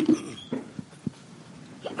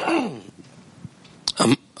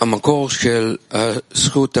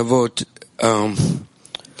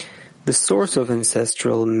 The source of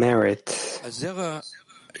ancestral merit,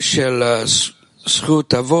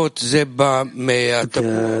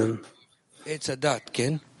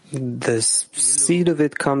 the seed of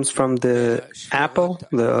it comes from the apple,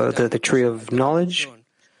 the tree of knowledge,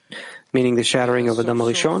 meaning the shattering of Adam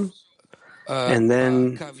Rishon, and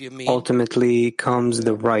then ultimately comes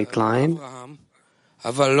the right line,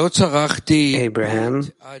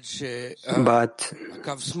 Abraham, but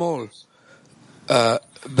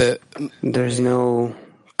there's no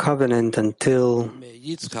covenant until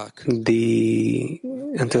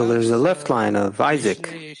there's a left line of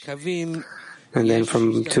Isaac. And then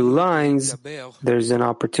from two lines, there's an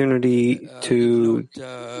opportunity to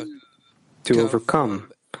overcome,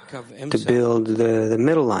 to build the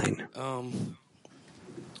middle line.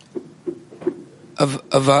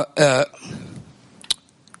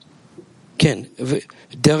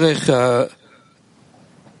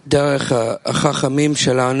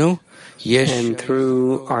 And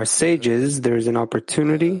through our sages, there's an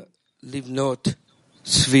opportunity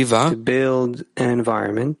to build an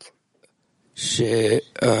environment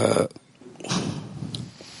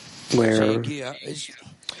where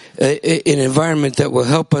an environment that will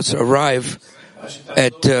help us arrive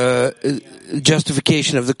at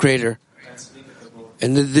justification of the Creator.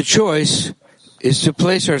 And the choice is to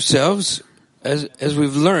place ourselves, as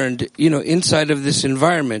we've learned, inside of this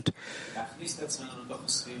environment.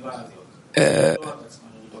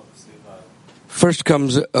 First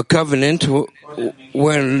comes a covenant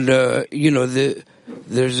when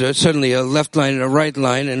there's suddenly a left line and a right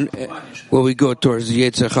line, and where we go towards the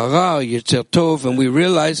Yetzer Hara, Yetzer Tov, and we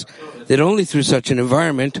realize that only through such an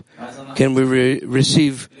environment can we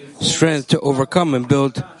receive strength to overcome and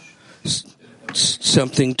build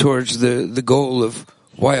something towards the goal of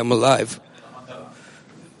why I'm alive.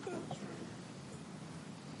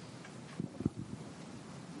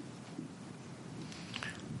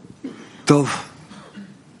 Tov.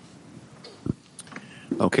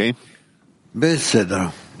 Okay.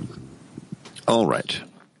 Beseder. All right.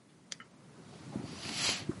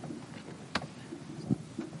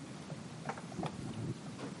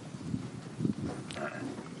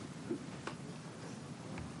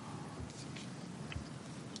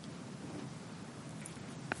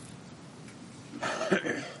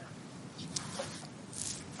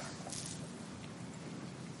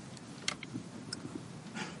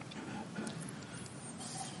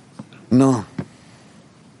 No.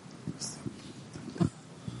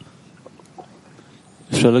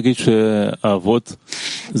 אפשר להגיד שהאבות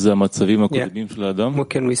זה המצבים הקודמים Yeah. של האדם? What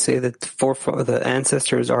can we say that the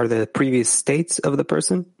ancestors are the previous states of the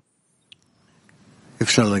person?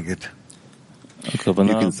 אפשר להגיד.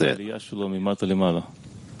 הכוונה You can say it. בעלייה שלו ממטה למעלה.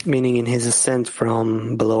 Meaning in his ascent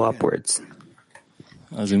from below upwards.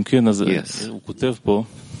 אז אם כן, אז Yes. הוא כותב פה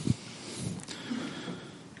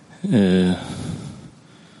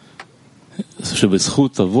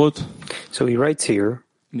שבזכות אבות So he writes here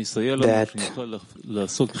מסייע לנו that שנוכל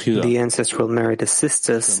לעשות בחירה. the ancestral merit assists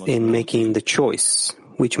us in making the choice,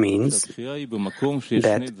 which means שהבחירה היא במקום שיש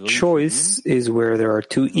שני that דברים choice is where there are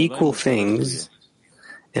two equal things,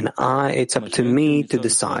 and it's up to me to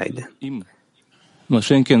decide. אם מה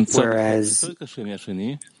שאין כן צד Whereas יותר קשה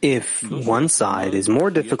מהשני, if one side is more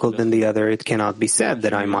difficult than the other, it cannot be said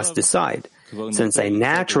that I must decide, since I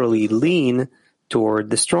naturally lean toward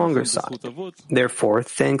the stronger side. Therefore,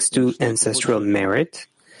 thanks to ancestral merit,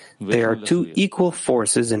 there are two equal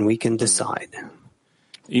forces and we can decide.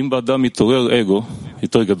 אם באדם מתעורר אגו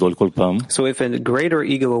יותר גדול כל פעם, So if a greater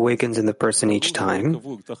ego awakens in the person each time,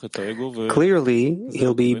 clearly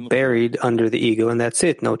he'll be buried under the ego and that's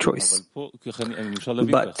it, no choice.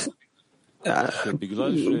 But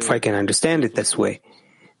if I can understand it this way,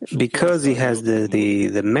 because he has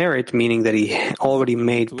the merit, meaning that he already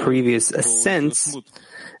made previous ascents,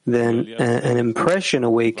 then an impression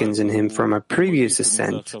awakens in him from a previous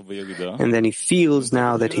ascent, and then he feels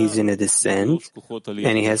now that he's in a descent,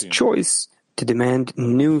 and he has choice to demand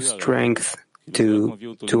new strength to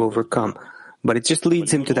overcome. But it just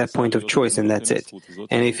leads him to that point of choice, and that's it.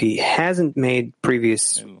 And if he hasn't made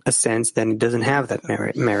previous ascents, then he doesn't have that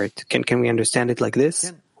merit. Can we understand it like this?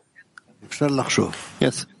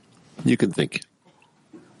 Yes, you can think.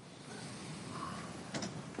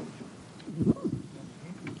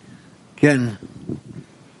 כן.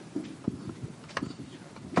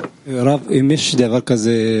 רב, אם יש דבר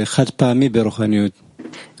כזה חד פעמי ברוחניות.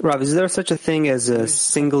 Rav, is there such a thing as a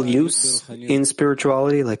single use in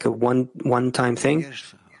spirituality, like a one-time thing?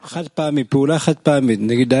 חד פעמי, פעולה חד פעמית.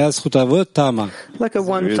 נגיד היה זכות אבות, תמה. Like a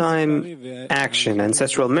one-time action,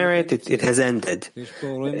 ancestral merit, it has ended.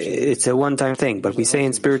 It's a one-time thing, but we say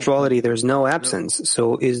in spirituality there's no absence.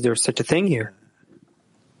 So is there such a thing here?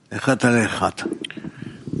 אחד על אחד.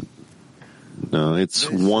 No, it's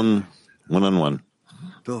one-on-one.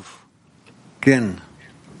 טוב. כן.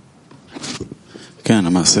 כן,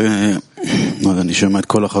 למעשה, אני שומע את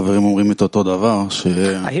כל החברים אומרים את אותו דבר,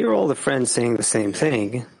 I hear all the friends saying the same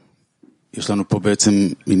thing. יש לנו פה בעצם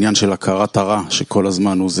עניין של הכרת הרע, שכל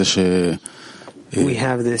הזמן הוא זה we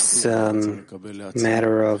have this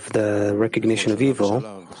matter of the recognition of evil,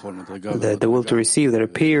 the will to receive that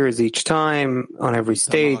appears each time on every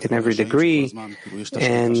state and every degree,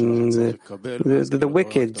 and the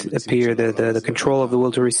wicked appear, the control of the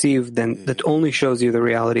will to receive, then that only shows you the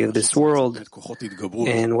reality of this world,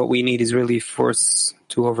 and what we need is really force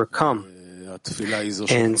to overcome.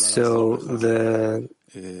 And so the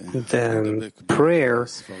prayer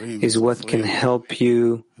is what can help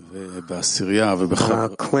you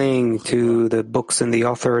cling to the books and the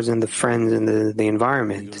authors and the friends and the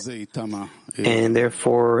environment. And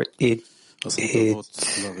therefore the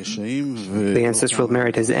ancestral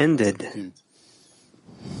merit has ended.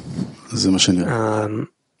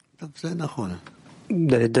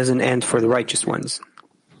 That it doesn't end for the righteous ones.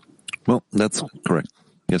 Well, that's correct.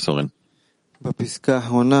 Yes, Oren.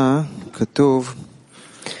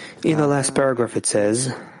 In the last paragraph it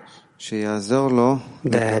says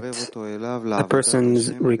that a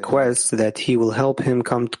person's request that he will help him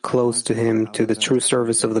come close to him to the true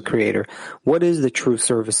service of the Creator. What is the true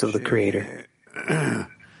service of the Creator? And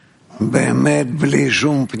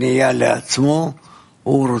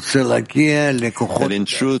in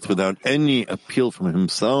truth, without any appeal from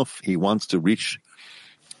himself, he wants to reach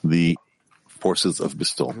the forces of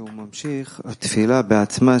bestowal. And he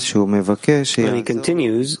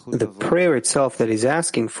continues, the prayer itself that he's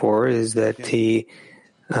asking for is that he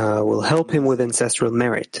will help him with ancestral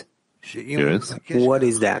merit. Yes. What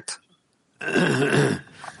is that?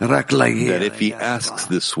 That if he asks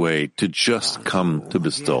this way to just come to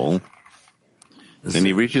bestowal, then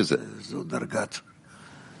he reaches it.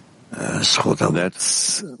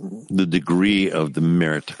 That's the degree of the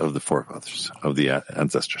merit of the forefathers, of the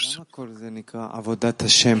ancestors.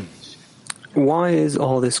 Why is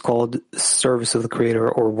all this called service of the Creator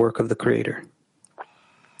or work of the Creator?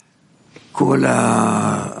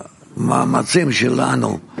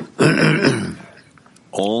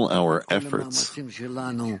 All our efforts to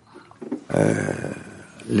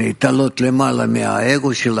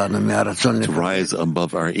rise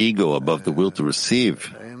above our ego, above the will to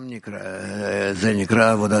receive,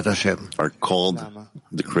 are called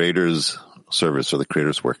the Creator's service or the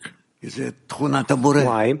Creator's work.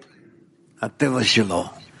 Why?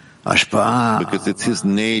 Because it's His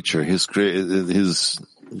nature, His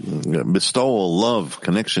bestowal, love,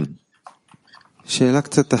 connection. A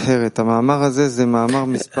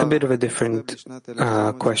bit of a different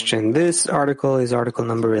question. This article is article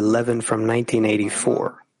number 11 from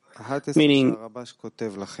 1984. Meaning,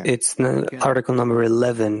 it's article number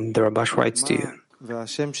 11 the Rabash writes to you.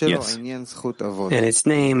 Yes. And its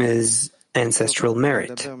name is Ancestral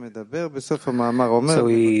Merit. So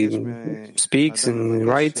he speaks and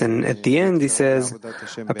writes, and at the end he says,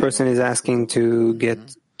 a person is asking to get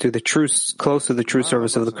to the true, close to the true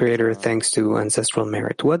service of the Creator thanks to ancestral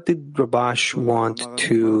merit. What did Rabash want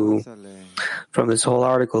to, from this whole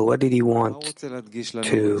article, what did he want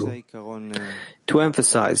to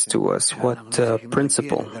emphasize to us? What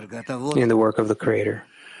principle in the work of the Creator?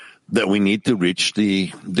 That we need to reach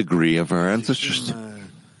the degree of our ancestors.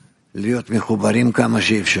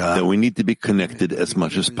 That we need to be connected as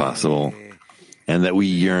much as possible, and that we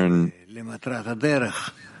yearn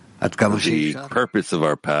the purpose of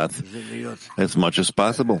our path as much as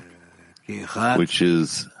possible, which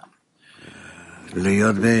is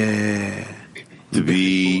to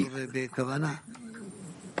be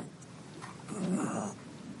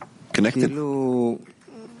connected.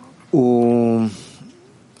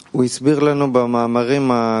 He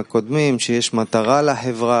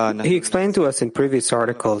explained to us in previous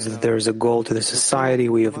articles that there is a goal to the society,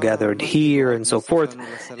 we have gathered here, and so forth.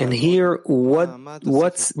 And here,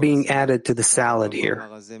 what's being added to the salad here?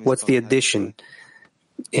 What's the addition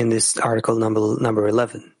in this article number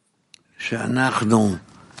 11?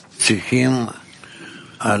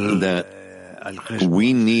 That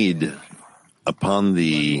we need, upon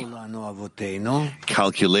the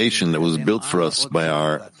calculation that was built for us by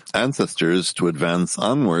our ancestors, to advance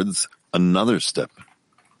onwards another step.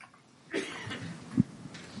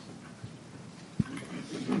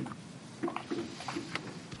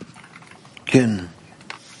 Ken.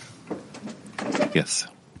 Yes.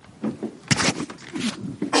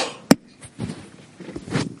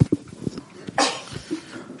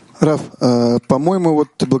 Рав, по-моему, вот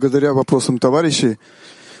благодаря вопросам товарищей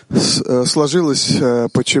сложилось,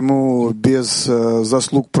 почему без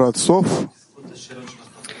заслуг праотцов.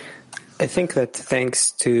 I think that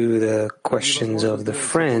thanks to the questions of the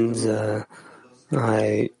friends,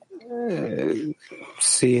 I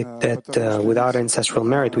see it that without ancestral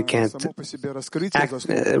merit we can't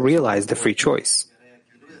realize the free choice.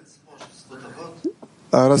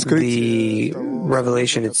 the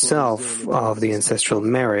revelation itself of the ancestral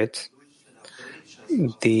merit,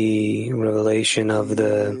 the revelation of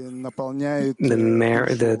the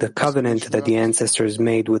covenant that the ancestors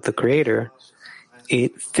made with the Creator,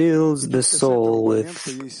 it fills the soul with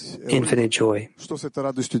infinite joy.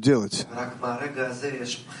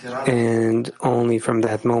 And only from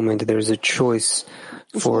that moment there's a choice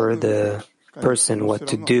for the person what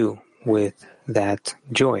to do with that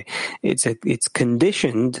joy. It's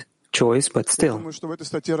conditioned choice, but still.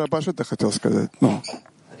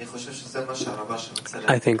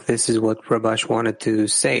 I think this is what Rabash wanted to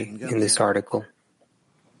say in this article.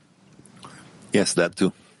 Yes, that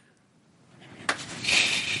too.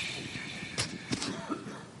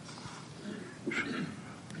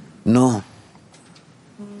 No.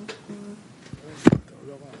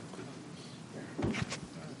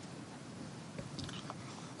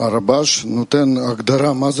 הרבש נותן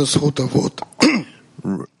הגדרה מה זה זכות אבות.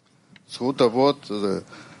 זכות אבות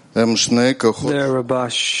הם שני כוחות. The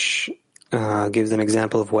Rabash gives an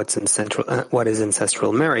example of what is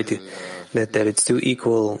ancestral merit, that it's two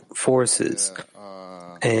equal forces,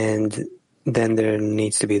 and then there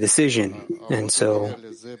needs to be a decision. And so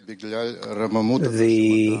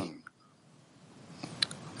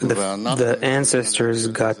the ancestors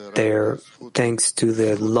got there thanks to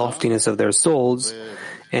the loftiness of their souls,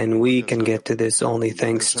 and we can get to this only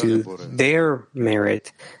thanks to their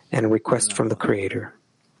merit and request from the Creator.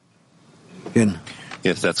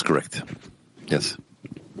 Yes, that's correct. Yes.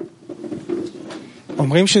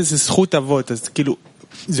 אומרים שזה זכות אבות, אז כאילו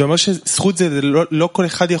זה אומר שזכות זה לא כל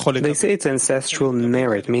אחד יכול לקבל. They say it's ancestral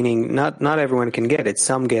merit, meaning not everyone can get it.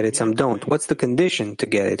 Some get it, some don't. What's the condition to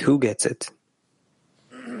get it? Who gets it?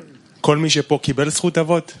 כל מי שפה קיבל זכות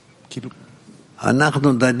אבות? כאילו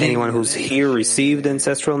Anyone who's here received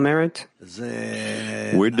ancestral merit?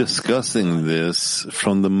 We're discussing this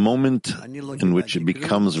from the moment in which it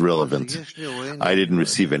becomes relevant. I didn't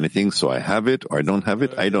receive anything, so I have it, or I don't have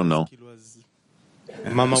it, I don't know.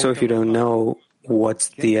 So if you don't know, what's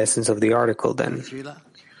the essence of the article then?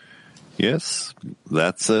 Yes,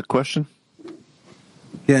 that's a question.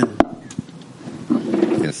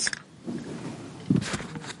 Yes.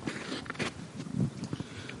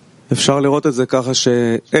 אפשר לראות את זה ככה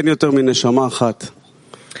שאין יותר מנשמה אחת.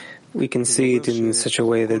 We can see it in such a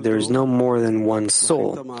way that there is no more than one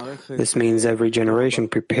soul. This means every generation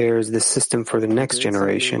prepares the system for the next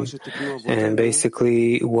generation. And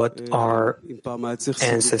basically what our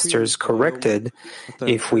ancestors corrected,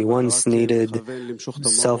 if we once needed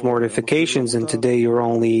self-mortifications and today you're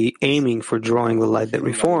only aiming for drawing the light that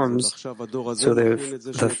reforms, so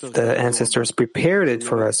the ancestors prepared it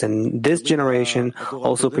for us, and this generation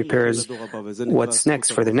also prepares what's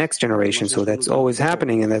next for the next generation. So that's always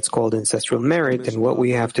happening, and that's called ancestral merit, and what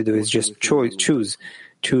we have to do is just choose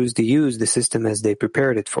to use the system as they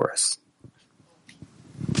prepared it for us.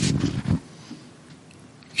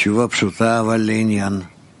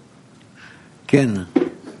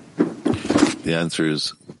 The answer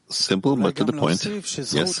is simple, but to the point.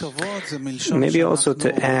 Yes. Maybe also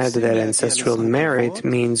to add that ancestral merit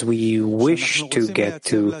means we wish to get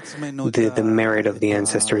to the merit of the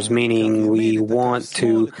ancestors, meaning we want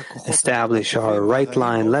to establish our right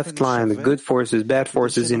line, left line, the good forces, bad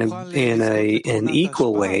forces in an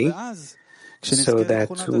equal way, so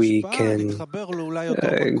that we can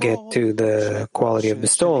get to the quality of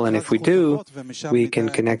bestowal. And if we do, we can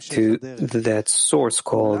connect to that source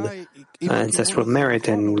called ancestral merit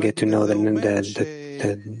and get to know the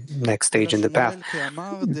next stage in the path.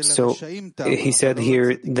 So he said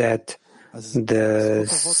here that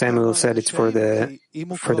Samuel said it's for the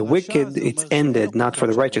wicked, it's ended, not for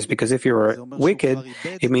the righteous, because if you're wicked,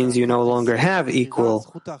 it means you no longer have equal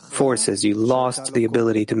forces. You lost the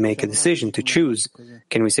ability to make a decision, to choose.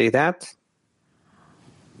 Can we say that?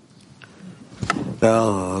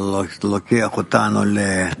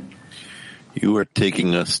 You are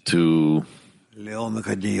taking us to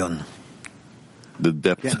the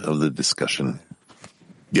depth of the discussion.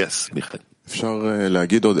 Yes, Michael. אפשר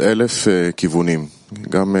להגיד עוד 1,000 כיוונים,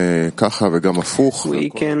 גם ככה וגם הפוך. We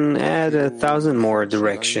can add 1,000 more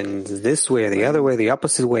directions, this way, the other way, the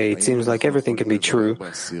opposite way. It seems like everything can be true.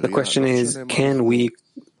 The question is, can we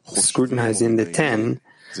scrutinize in the 10?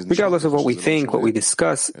 Regardless of what we think, what we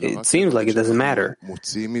discuss, it seems like it doesn't matter.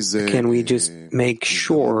 Can we just make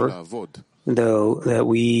sure though, that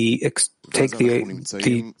we take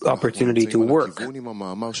the opportunity to work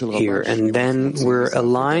here, and then we're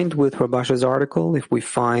aligned with Rabash's article if we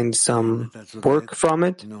find some work from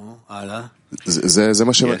it.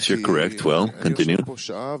 Yes, you're correct. Well, continue.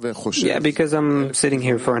 Yeah, because I'm sitting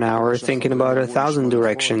here for an hour thinking about 1,000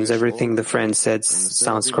 directions. Everything the friend said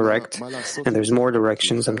sounds correct, and there's more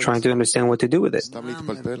directions. I'm trying to understand what to do with it,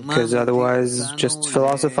 because otherwise just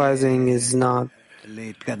philosophizing is not.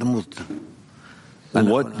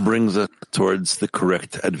 What brings us towards the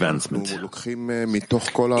correct advancement?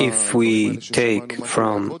 If we take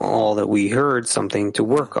from all that we heard something to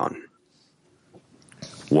work on.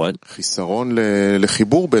 What? A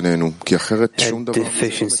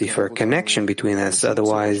deficiency for connection between us,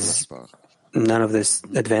 otherwise none of this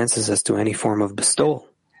advances us to any form of bestowal.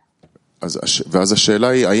 Yes.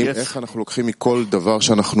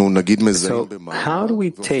 So how do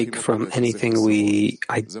we take from anything we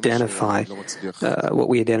identify, what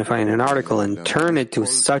we identify in an article, and turn it to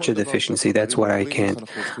such a deficiency? That's what I can't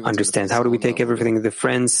understand. How do we take everything the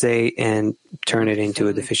friends say and turn it into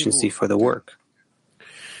a deficiency for the work?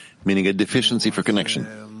 Meaning a deficiency for connection.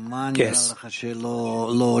 Yes.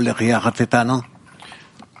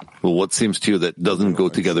 Well, what seems to you that doesn't go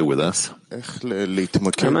together with us?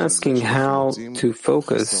 I'm asking how to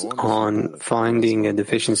focus on finding a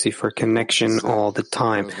deficiency for connection all the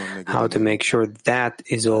time, how to make sure that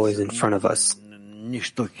is always in front of us.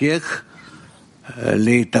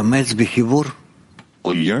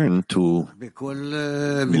 We'll yearn to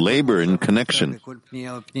labor in connection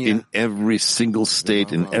in every single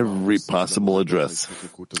state, in every possible address.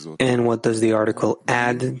 And what does the article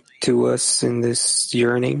add to us in this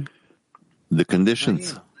yearning? The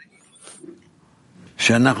conditions.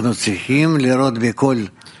 The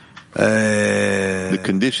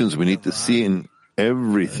conditions we need to see in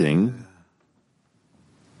everything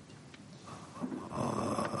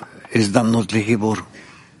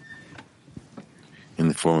in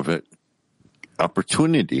the form of an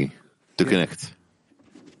opportunity to connect.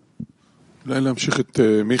 Maybe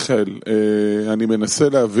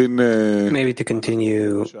to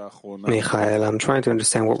continue, Michael, I'm trying to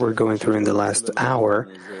understand what we're going through in the last hour.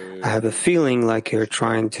 I have a feeling like you're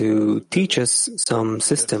trying to teach us some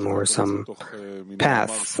system or some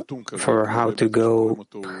path for how to go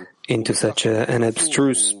into such an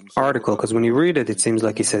abstruse article, because when you read it, it seems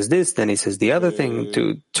like he says this, then he says the other thing,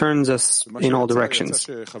 turns us in all directions.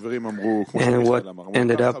 And what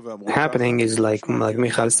ended up happening is like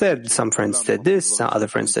Michael said, some friends said this, some other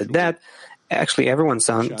friends said that. Actually, everyone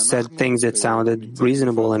said things that sounded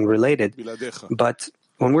reasonable and related. But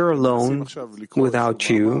when we're alone without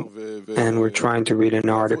you and we're trying to read an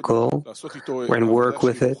article and work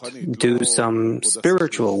with it, do some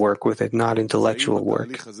spiritual work with it, not intellectual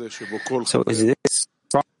work. So is this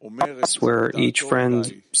process where each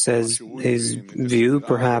friend says his view,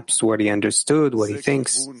 perhaps what he understood, what he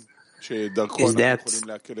thinks? Is that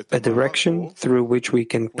a direction through which we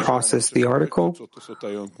can process the article?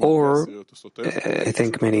 Or, I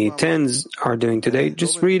think many tens are doing today,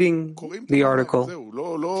 just reading the article.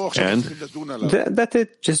 And? That's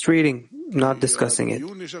it, just reading, not discussing it.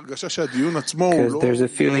 Because there's a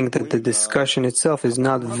feeling that the discussion itself is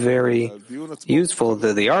not very useful.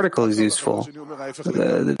 The article is useful.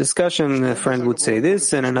 The discussion, a friend would say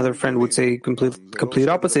this and another friend would say complete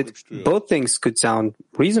opposite. Both things could sound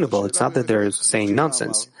reasonable. It's not that they're saying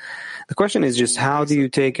nonsense. The question is just how do you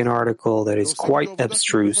take an article that is quite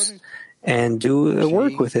abstruse and do a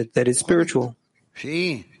work with it that is spiritual?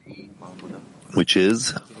 Which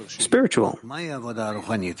is? Spiritual.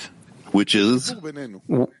 Which is?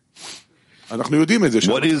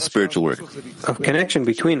 What is spiritual work? Of connection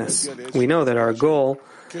between us. We know that our goal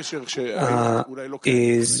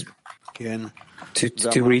is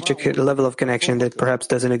to reach a level of connection that perhaps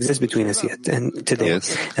doesn't exist between us yet and today.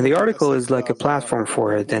 Yes. And the article is like a platform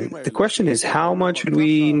for it. And the question is, how much should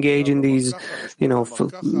we engage in these,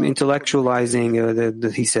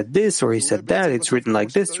 intellectualizing, he said this or he said that, it's written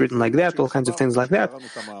like this, written like that, all kinds of things like that,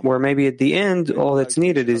 where maybe at the end, all that's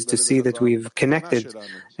needed is to see that we've connected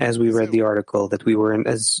as we read the article, that we were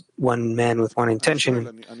as one man with one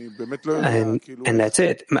intention, and that's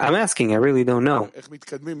it. I'm asking, I really don't know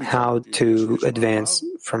how to advance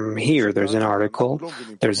from here. There's an article,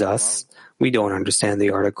 there's us, we don't understand the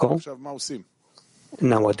article.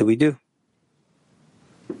 Now what do we do?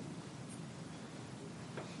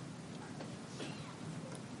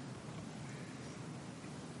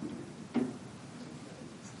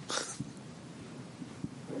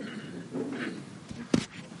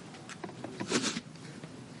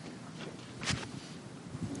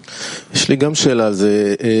 יש לי גם שאלה על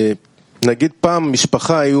זה. I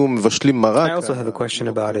also have a question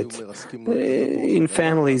about it. In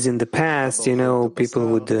families in the past, people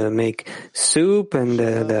would make soup, and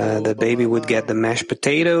the baby would get the mashed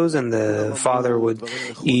potatoes, and the father would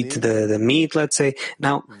eat the meat, let's say.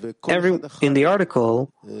 Now, in the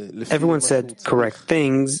article, everyone said correct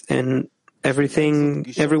things, and everyone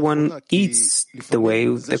eats the way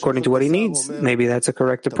according to what he needs. Maybe that's a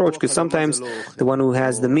correct approach, because sometimes the one who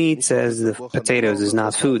has the meat says the potatoes is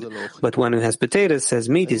not food, but one who has potatoes says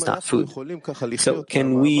meat is not food. So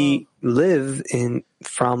can we live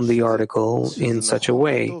from the article in such a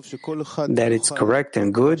way that it's correct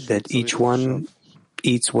and good, that each one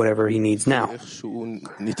eats whatever he needs now,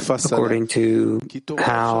 according to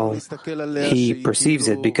how he perceives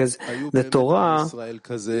it? Because the Torah,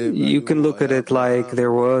 you can look at it like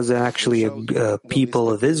there was actually a people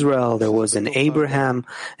of Israel, there was an Abraham,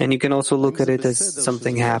 and you can also look at it as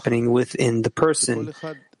something happening within the person.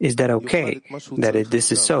 Is that okay?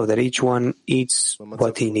 This is so, that each one eats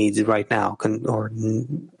what he needs right now, or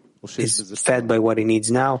is fed by what he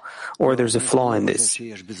needs now, or there's a flaw in this?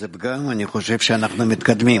 I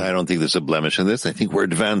don't think there's a blemish in this. I think we're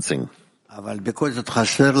advancing. But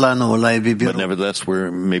nevertheless,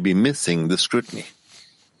 we're maybe missing the scrutiny.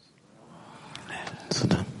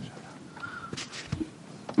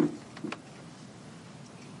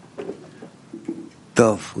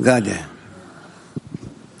 Okay,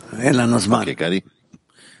 Gadi.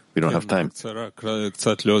 We don't have time.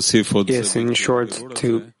 Yes, in short,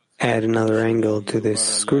 to add another angle to this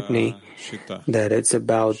scrutiny, that it's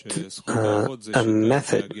about a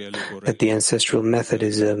method, that the ancestral method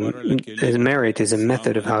is a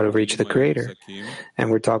method of how to reach the Creator.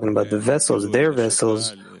 And we're talking about the vessels. Their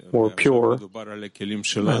vessels were pure,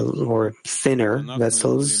 or thinner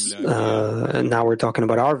vessels. Now we're talking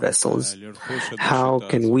about our vessels. How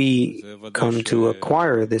can we come to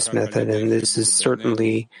acquire this method? And this is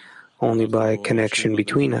certainly only by connection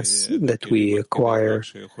between us that we acquire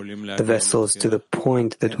the vessels to the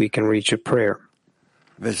point that we can reach a prayer.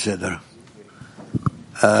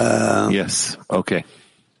 Yes, okay.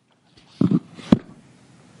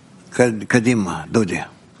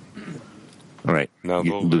 All right,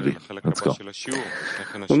 Dudi, let's go.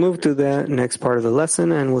 We'll move to the next part of the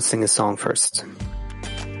lesson, and we'll sing a song first.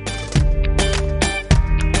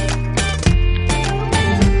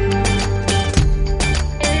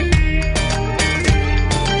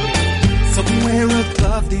 Somewhere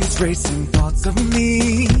above these racing thoughts of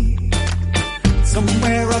me,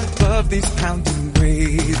 somewhere above these pounding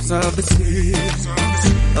waves of the sea,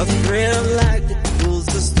 a thread of light that pulls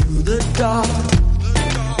us through the dark,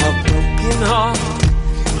 a broken heart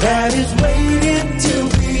that is waiting to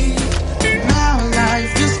be. Now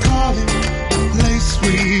life is calling, the place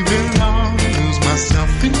we belong. Lose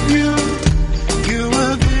myself in you, you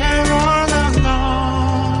were there all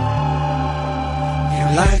along. You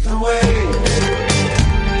light the way.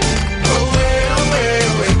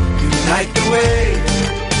 Light the way,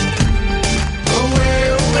 away, away,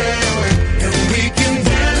 away, and we can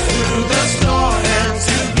dance through the storm and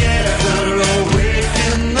together awake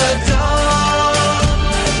in the dawn.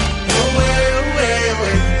 Away, away,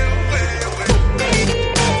 away.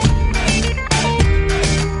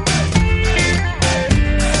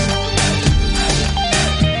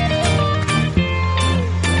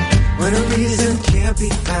 When a reason can't be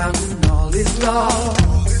found and all is lost,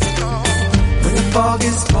 when the fog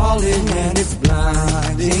is falling and it's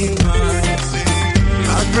blinding us,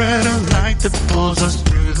 a thread of light that pulls us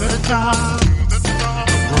through the dark, a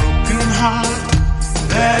broken heart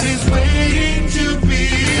that is waiting to be.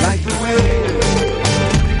 Light the way,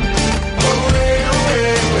 away, away,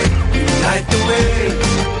 away. Light the way,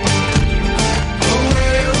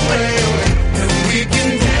 away, away, away, and we can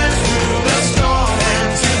dance through the storm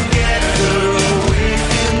and together awake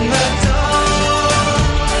in the dawn.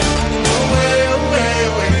 Away, away,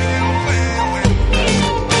 away.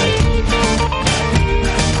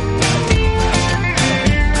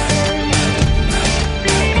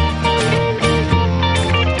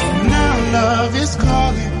 Now love is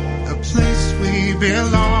calling, a place we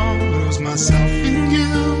belong.